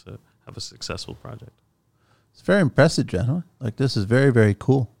that to have a successful project. It's very impressive, gentlemen. Like, this is very, very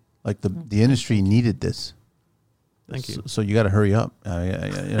cool. Like, the industry needed this. Thank you. So you got to hurry up.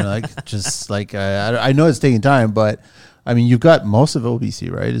 I know it's taking time, but I mean, you've got most of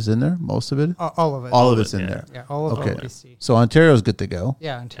OBC, right? Is in there? Most of it? All of it. All of it's in yeah. there. Yeah, all of Okay. OBC. So Ontario's good to go.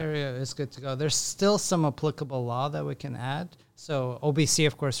 Yeah, Ontario is good to go. There's still some applicable law that we can add. So OBC,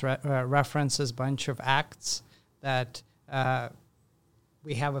 of course, references a bunch of acts that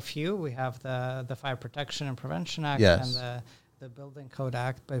we have a few. We have the Fire Protection and Prevention Act Yes. and the Building Code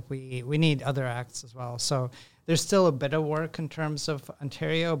Act, but we need other acts as well. So there's still a bit of work in terms of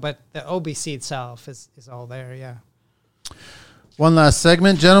Ontario, but the OBC itself is all there, yeah. One last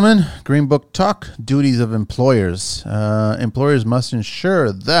segment, gentlemen. Green Book Talk, duties of employers. Employers must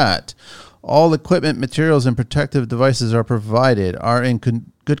ensure that all equipment, materials, and protective devices are provided, are in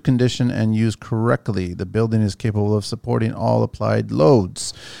good condition, and used correctly. The building is capable of supporting all applied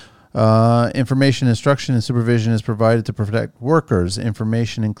loads. Information, instruction, and supervision is provided to protect workers.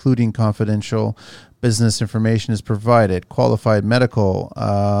 Information, including confidential business information, is provided. Qualified medical,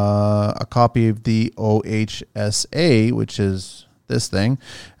 a copy of the OHSA, which is this thing,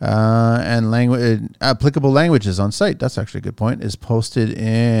 and applicable languages on site. That's actually a good point. Is posted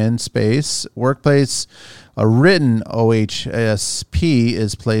in space. Workplace, a written OHSP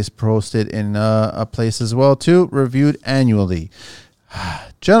is posted in a place as well too. Reviewed annually.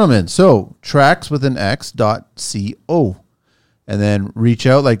 Gentlemen, so Trax with an X.co, and then reach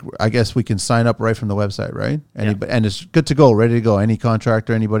out. Like, I guess we can sign up right from the website, right? Yeah. And it's good to go, ready to go. Any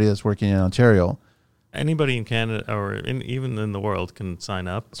contractor, anybody that's working in Ontario. Anybody in Canada or even in the world can sign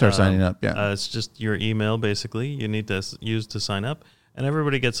up. Start signing up, yeah. It's just your email, basically, you need to use to sign up. And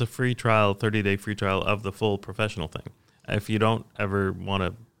everybody gets a free trial, 30-day free trial of the full professional thing. If you don't ever want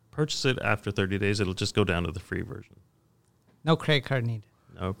to purchase it after 30 days, it'll just go down to the free version. No credit card needed.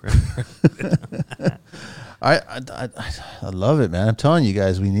 No, great. I love it, man. I'm telling you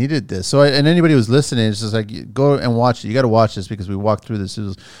guys, we needed this. So, and anybody who's listening, it's just like, go and watch it. You got to watch this because we walked through this.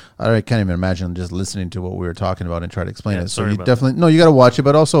 I can't even imagine just listening to what we were talking about and try to explain it. So you definitely, no, you got to watch it.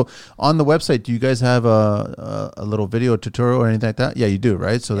 But also on the website, do you guys have a little video tutorial or anything like that? Yeah, you do,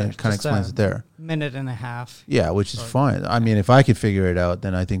 right? So that kind of explains it there. Minute and a half. Yeah, which is fine. I mean, if I could figure it out,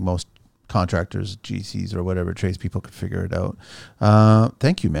 then I think most contractors, GCs, or whatever tradespeople could figure it out.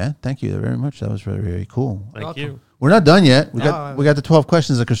 Thank you, man. Thank you very much. That was very, very cool. Thank you. We're not done yet. We got the 12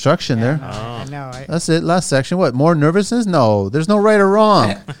 questions of construction there. I know. That's it. Last section. What? More nervousness? No, there's no right or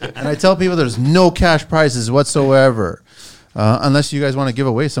wrong. And I tell people there's no cash prizes whatsoever, unless you guys want to give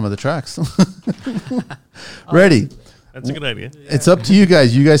away some of the tracks. Ready? That's a good idea. It's up to you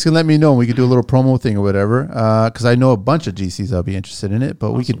guys. You guys can let me know. We could do a little promo thing or whatever. Because I know a bunch of GCs that'll be interested in it.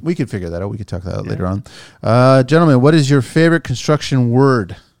 But awesome. we could figure that out. We could talk that out later on. Gentlemen, what is your favorite construction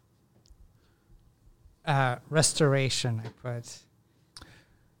word? Restoration, I put.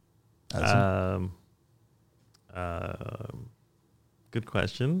 Good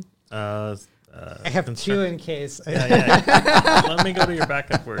question. I have two in case. Yeah. Let me go to your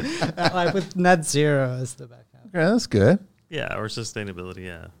backup word. I put net zero as the backup. Yeah, that's good. Yeah, or sustainability,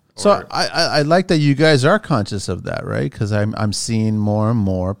 yeah. So I like that you guys are conscious of that, right? Because I'm seeing more and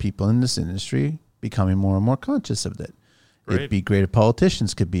more people in this industry becoming more and more conscious of it. Great. It'd be great if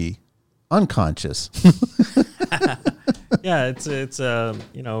politicians could be unconscious. Yeah, it's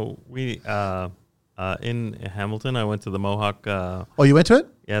we In Hamilton, I went to the Mohawk. Oh, you went to it?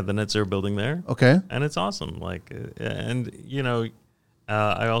 Yeah, the net zero building there. Okay. And it's awesome. Like, and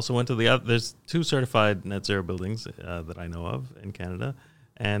I also went to the other. There's 2 certified net zero buildings that I know of in Canada,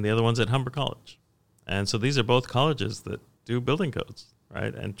 and the other one's at Humber College. And so these are both colleges that do building codes,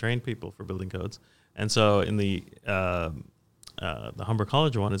 right, and train people for building codes. And so in the Humber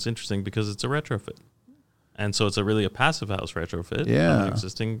College one is interesting because it's a retrofit, and so it's a passive house retrofit of an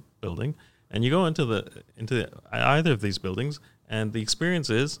existing building. And you go into either of these buildings, and the experience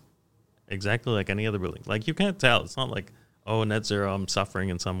is exactly like any other building. Like, you can't tell. It's not like, oh, net zero, I'm suffering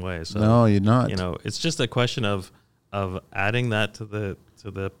in some way. So, no, you're not. It's just a question of adding that to the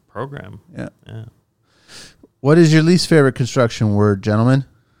program. Yeah. Yeah. What is your least favorite construction word, gentlemen?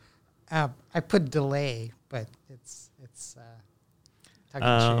 I put delay, but it's tongue in cheek,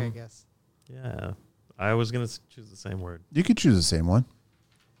 I guess. Yeah, I was gonna choose the same word. You could choose the same one.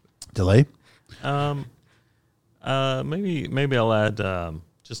 Delay. Maybe I'll add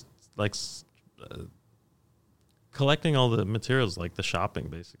just like collecting all the materials, like the shopping,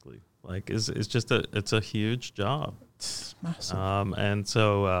 basically. Like is just it's a huge job. It's massive. And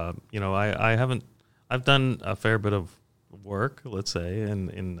so I've done a fair bit of work, let's say,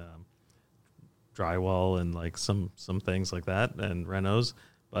 in drywall and like some things like that and renos.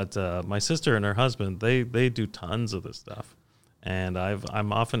 But my sister and her husband, they do tons of this stuff. And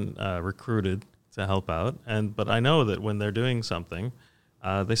I'm often recruited to help out, but I know that when they're doing something,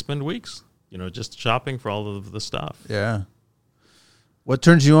 they spend weeks, just shopping for all of the stuff. Yeah. What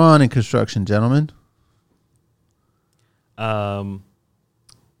turns you on in construction, gentlemen? I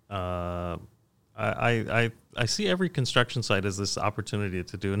see every construction site as this opportunity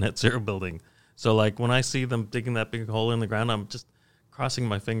to do a net zero building. So like when I see them digging that big hole in the ground, I'm just crossing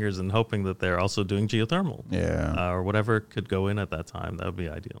my fingers and hoping that they're also doing geothermal. Yeah. Or whatever could go in at that time. That would be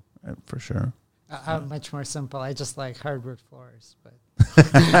ideal. For sure. Much more simple. I just like hardwood floors. But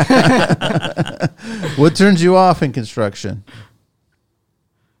What turns you off in construction?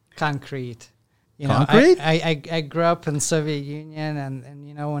 concrete. Concrete? I grew up in Soviet Union,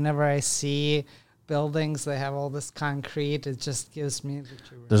 and whenever I see buildings that have all this concrete, it just gives me the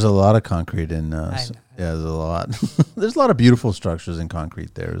gibberish. There's a lot of concrete in. There's a lot. There's a lot of beautiful structures in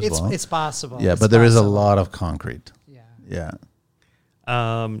concrete there as well. It's possible. Yeah, it's but there is a possible. lot of concrete. Yeah. Yeah.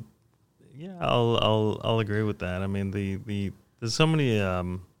 Yeah, I'll agree with that. I mean, there's so many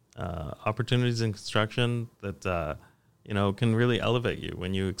opportunities in construction that can really elevate you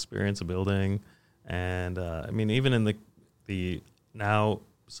when you experience a building. And I mean, even in the now,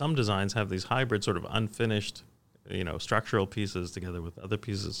 some designs have these hybrid sort of unfinished, structural pieces together with other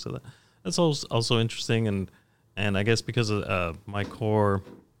pieces. So that's also interesting. And I guess because of my core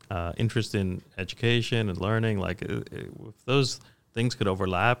interest in education and learning, like if those things could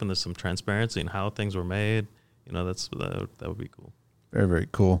overlap and there's some transparency in how things were made, that would be cool. Very, very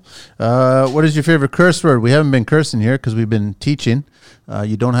cool. What is your favorite curse word? We haven't been cursing here because we've been teaching.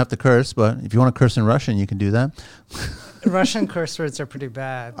 You don't have to curse, but if you want to curse in Russian, you can do that. Russian curse words are pretty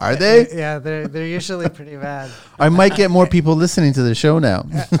bad. Are they? Yeah, they're usually pretty bad. I might get more people listening to the show now.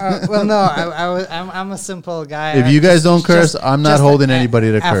 Well, no, I'm a simple guy. If you guys don't curse, I'm not holding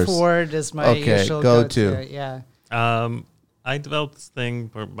anybody to curse. F word is my usual go-to. Yeah. I developed this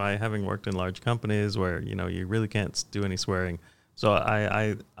thing by having worked in large companies where you really can't do any swearing. So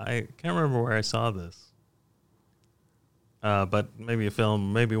I can't remember where I saw this, but maybe a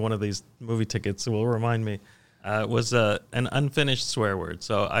film, maybe one of these movie tickets will remind me. It was an unfinished swear word.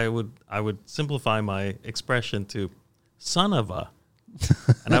 So I would simplify my expression to "son of a,"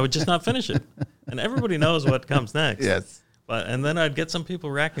 and I would just not finish it. And everybody knows what comes next. Yes. And then I'd get some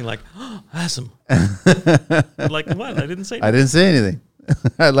people reacting like, "Oh, Azam." Like, what? I didn't say anything. I didn't say anything.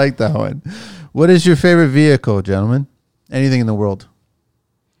 I like that one. What is your favorite vehicle, gentlemen? Anything in the world?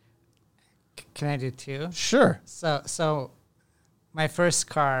 Can I do two? Sure. So my first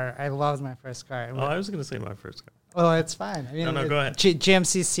car, I loved my first car. Oh, I was going to say my first car. Oh, it's fine. I mean, No, go ahead.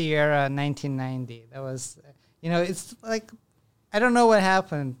 GMC Sierra 1990. That was, it's like, I don't know what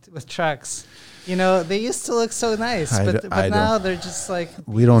happened with trucks. They used to lock so nice, but now they're just like beasts.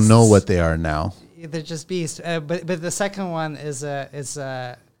 We don't know what they are now. They're just beasts. But the second one is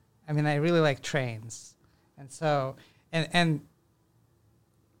I really like trains, and so and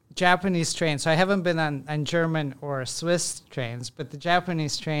Japanese trains. So I haven't been on German or Swiss trains, but the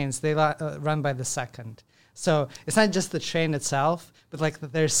Japanese trains, they run by the second. So it's not just the train itself, but like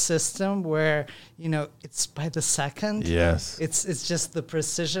their system where, it's by the second. Yes. It's just the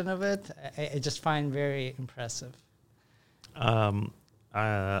precision of it. I just find very impressive.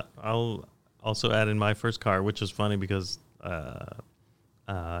 I'll also add in my first car, which is funny because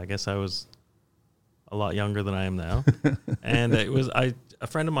I guess I was a lot younger than I am now, and a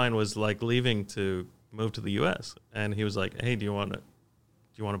friend of mine was like leaving to move to the U.S. and he was like, "Hey, do you want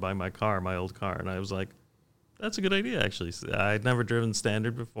to buy my old car?" And I was like, "That's a good idea, actually." So I'd never driven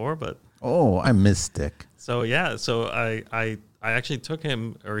standard before, but I miss stick. so yeah, so I actually took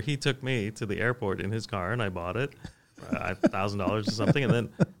him, or he took me to the airport in his car, and I bought it, $1,000 or something, and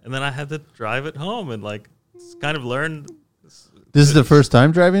then I had to drive it home and like kind of learn. This is the first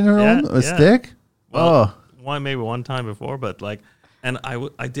time driving her home with stick? Well, maybe one time before, but like, and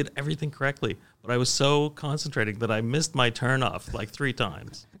I did everything correctly, but I was so concentrating that I missed my turn off like 3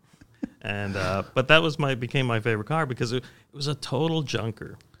 times. And but that became my favorite car because it was a total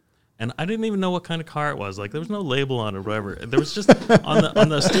junker. And I didn't even know what kind of car it was. Like, there was no label on it or whatever. There was just on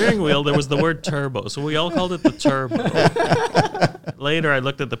the steering wheel there was the word turbo. So we all called it the Turbo. Later I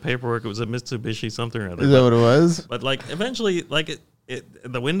looked at the paperwork, it was a Mitsubishi something or other. Is that what it was? But like eventually like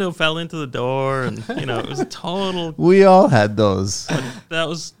the window fell into the door, and it was a total. We all had those. But that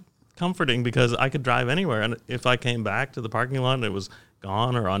was comforting because I could drive anywhere, and if I came back to the parking lot and it was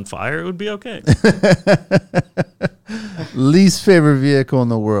gone or on fire, it would be okay. Least favorite vehicle in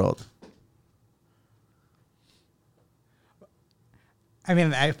the world? I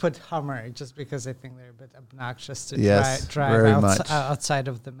mean, I put Hummer just because I think they're a bit obnoxious to Yes, drive very much. outside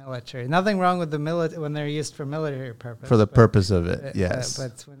of the military. Nothing wrong with the military when they're used for military purpose. For the purpose of it, yes.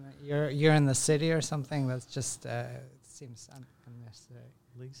 But when you're in the city or something, that's just it seems unnecessary.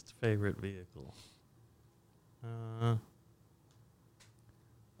 Least favorite vehicle.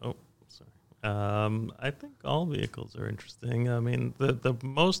 I think all vehicles are interesting. I mean, the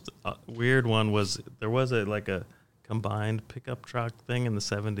most weird one was there was a combined pickup truck thing in the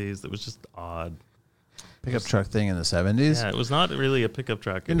 70s that was just odd. Pickup truck thing in the 70s? Yeah, it was not really a pickup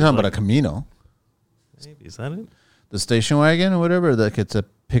truck. You're talking about a Camino. Maybe, is that it? The station wagon or whatever, like it's a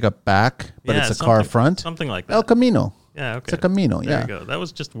pickup back, but it's a car front. Something like that. El Camino. Yeah, okay. It's a Camino, There you go. That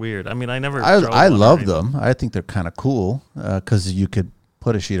was just weird. I mean, I never. I love them. I think they're kind of cool because you could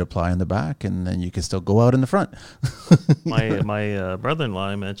put a sheet of ply in the back and then you can still go out in the front. My brother-in-law,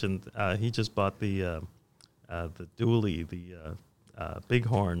 I mentioned, he just bought the dually, the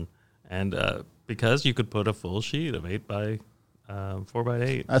Bighorn, and because you could put a full sheet of 8 by 4 by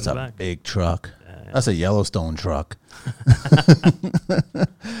 8. That's in the a back. big truck. Yeah. That's a Yellowstone truck.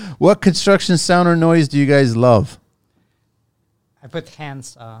 What construction sound or noise do you guys love? I put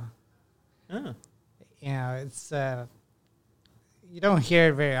handsaw. Ah. It's you don't hear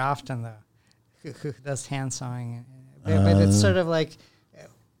it very often though. Who does hand sawing? But it's sort of like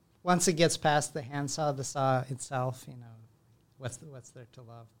once it gets past the handsaw, the saw itself, what's there to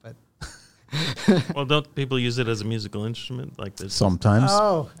love? But Well, don't people use it as a musical instrument? Like this? Sometimes.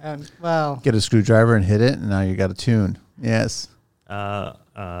 Well, Get a screwdriver and hit it, and now you got a tune. Yes.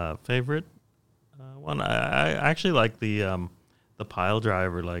 Favorite one? I actually like the pile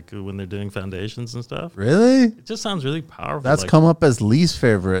driver, like when they're doing foundations and stuff. Really? It just sounds really powerful. That's like, come up as least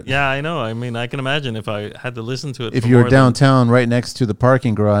favorite. Yeah, I know. I mean, I can imagine if I had to listen to it. If for you were more downtown right next to the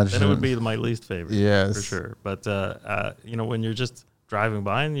parking garage. then it would be my least favorite. Yes. For sure. But, when you're just driving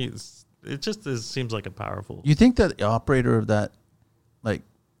by and it just seems like a powerful. You think that the operator of that, like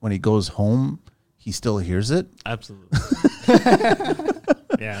when he goes home, he still hears it? Absolutely.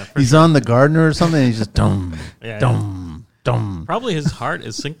 Yeah. He's on the gardener or something, and he's just dum, Yeah, dum, dum. Probably his heart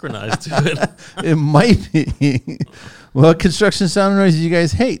is synchronized to it. It might be. What construction sound noise do you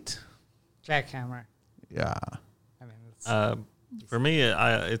guys hate? jackhammer. Yeah. I mean, it's, For me,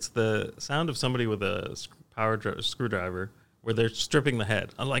 it's the sound of somebody with a screwdriver where they're stripping the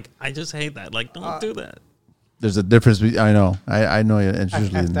head. I'm like, I just hate that. Like, don't do that. There's a difference. I know. I know. It's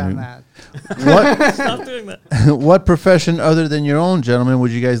usually I've done that. What Stop doing that. what profession other than your own, gentlemen,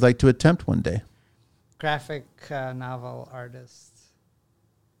 would you guys like to attempt one day? Graphic novel artist.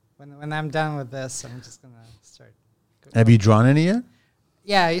 When I'm done with this, I'm just gonna start. Have you drawn any yet?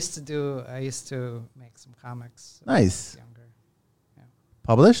 Yeah, I used to make some comics. when I was Nice. Younger.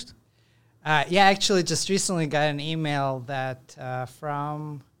 Published? Yeah, actually, just recently got an email that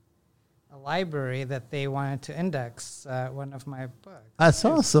from a library that they wanted to index one of my books. That's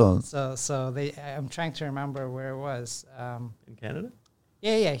awesome. So I'm trying to remember where it was. In Canada?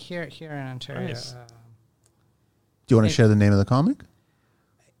 Yeah, here in Ontario. Nice. Do you want to share the name of the comic?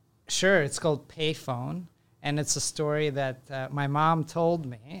 Sure, it's called Payphone, and it's a story that my mom told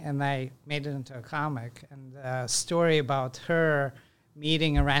me, and I made it into a comic. And a story about her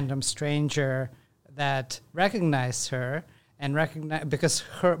meeting a random stranger that recognized her and because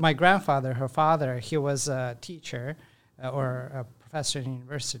my grandfather, her father, he was a teacher or a professor in the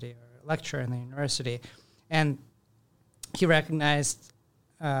university or a lecturer in the university, and he recognized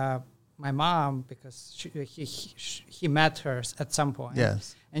my mom because he met her at some point.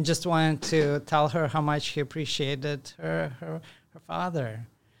 Yes. And just wanted to tell her how much he appreciated her father.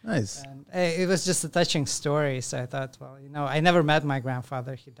 Nice. And it was just a touching story. So I thought, well, I never met my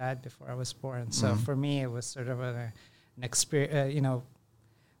grandfather. He died before I was born. So for me, it was sort of an experience,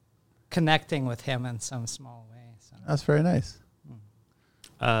 connecting with him in some small way. So. That's very nice.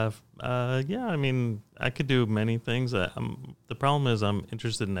 Yeah, I mean, I could do many things. The problem is I'm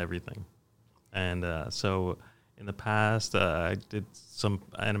interested in everything. And so in the past, I did some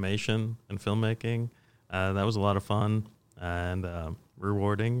animation and filmmaking. That was a lot of fun and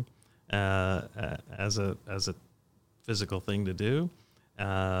rewarding as a physical thing to do.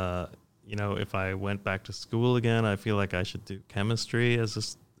 If I went back to school again, I feel like I should do chemistry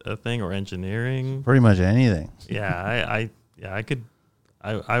as a thing or engineering. Pretty much anything. Yeah, I could.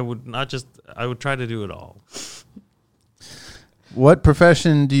 I would not just. I would try to do it all. What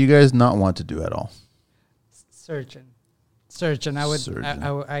profession do you guys not want to do at all? Surgeon. I would. Surgeon.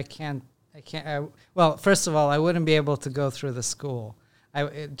 I can't. Well, first of all, I wouldn't be able to go through the school.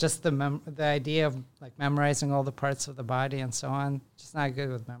 Just the idea of like memorizing all the parts of the body and so on. Just not good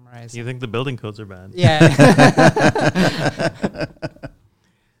with memorizing. You think the building codes are bad? Yeah.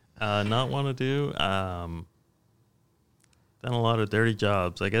 Not want to do. Done a lot of dirty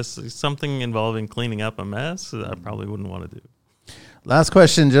jobs. I guess something involving cleaning up a mess. I probably wouldn't want to do. Last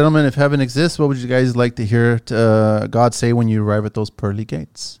question, gentlemen. If heaven exists, what would you guys like to hear God say when you arrive at those pearly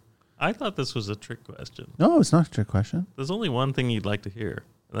gates? I thought this was a trick question. No, it's not a trick question. There's only one thing you'd like to hear,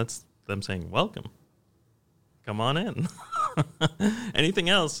 and that's them saying, "Welcome. Come on in." Anything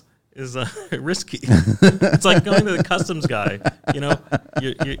else is risky. It's like going to the customs guy.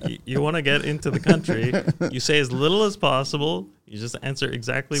 You want to get into the country. You say as little as possible. You just answer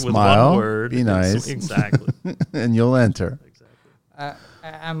exactly Smile, with one word. be nice. Exactly. And you'll enter. Exactly.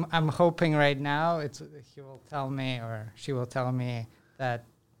 I'm hoping right now he will tell me or she will tell me that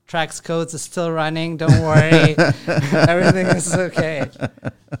Trax codes is still running. Don't worry, everything is okay.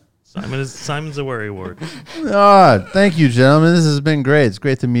 Simon's a worry ward. Thank you, gentlemen. This has been great. It's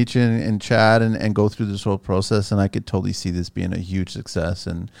great to meet you and chat and go through this whole process. And I could totally see this being a huge success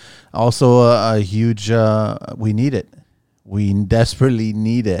and also a huge. We need it. We desperately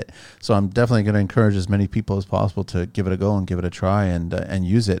need it. So I'm definitely going to encourage as many people as possible to give it a go and give it a try and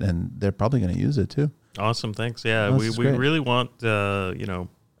use it. And they're probably going to use it too. Awesome. Thanks. Yeah, Well, we really want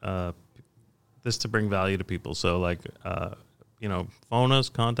this to bring value to people. So phone us,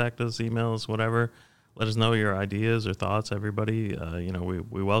 contact us, email us, whatever. Let us know your ideas or thoughts, everybody.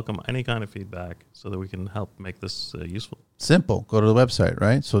 We welcome any kind of feedback so that we can help make this useful. Simple. Go to the website,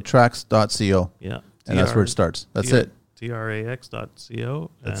 right? So trax.co. Yeah. And that's where it starts. That's it.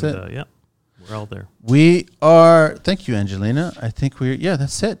 trax.co. That's and, it. Yeah, we're all there. We are. Thank you, Angelina. I think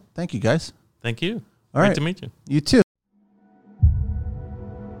that's it. Thank you, guys. Thank you. All Great right. to meet you. You too.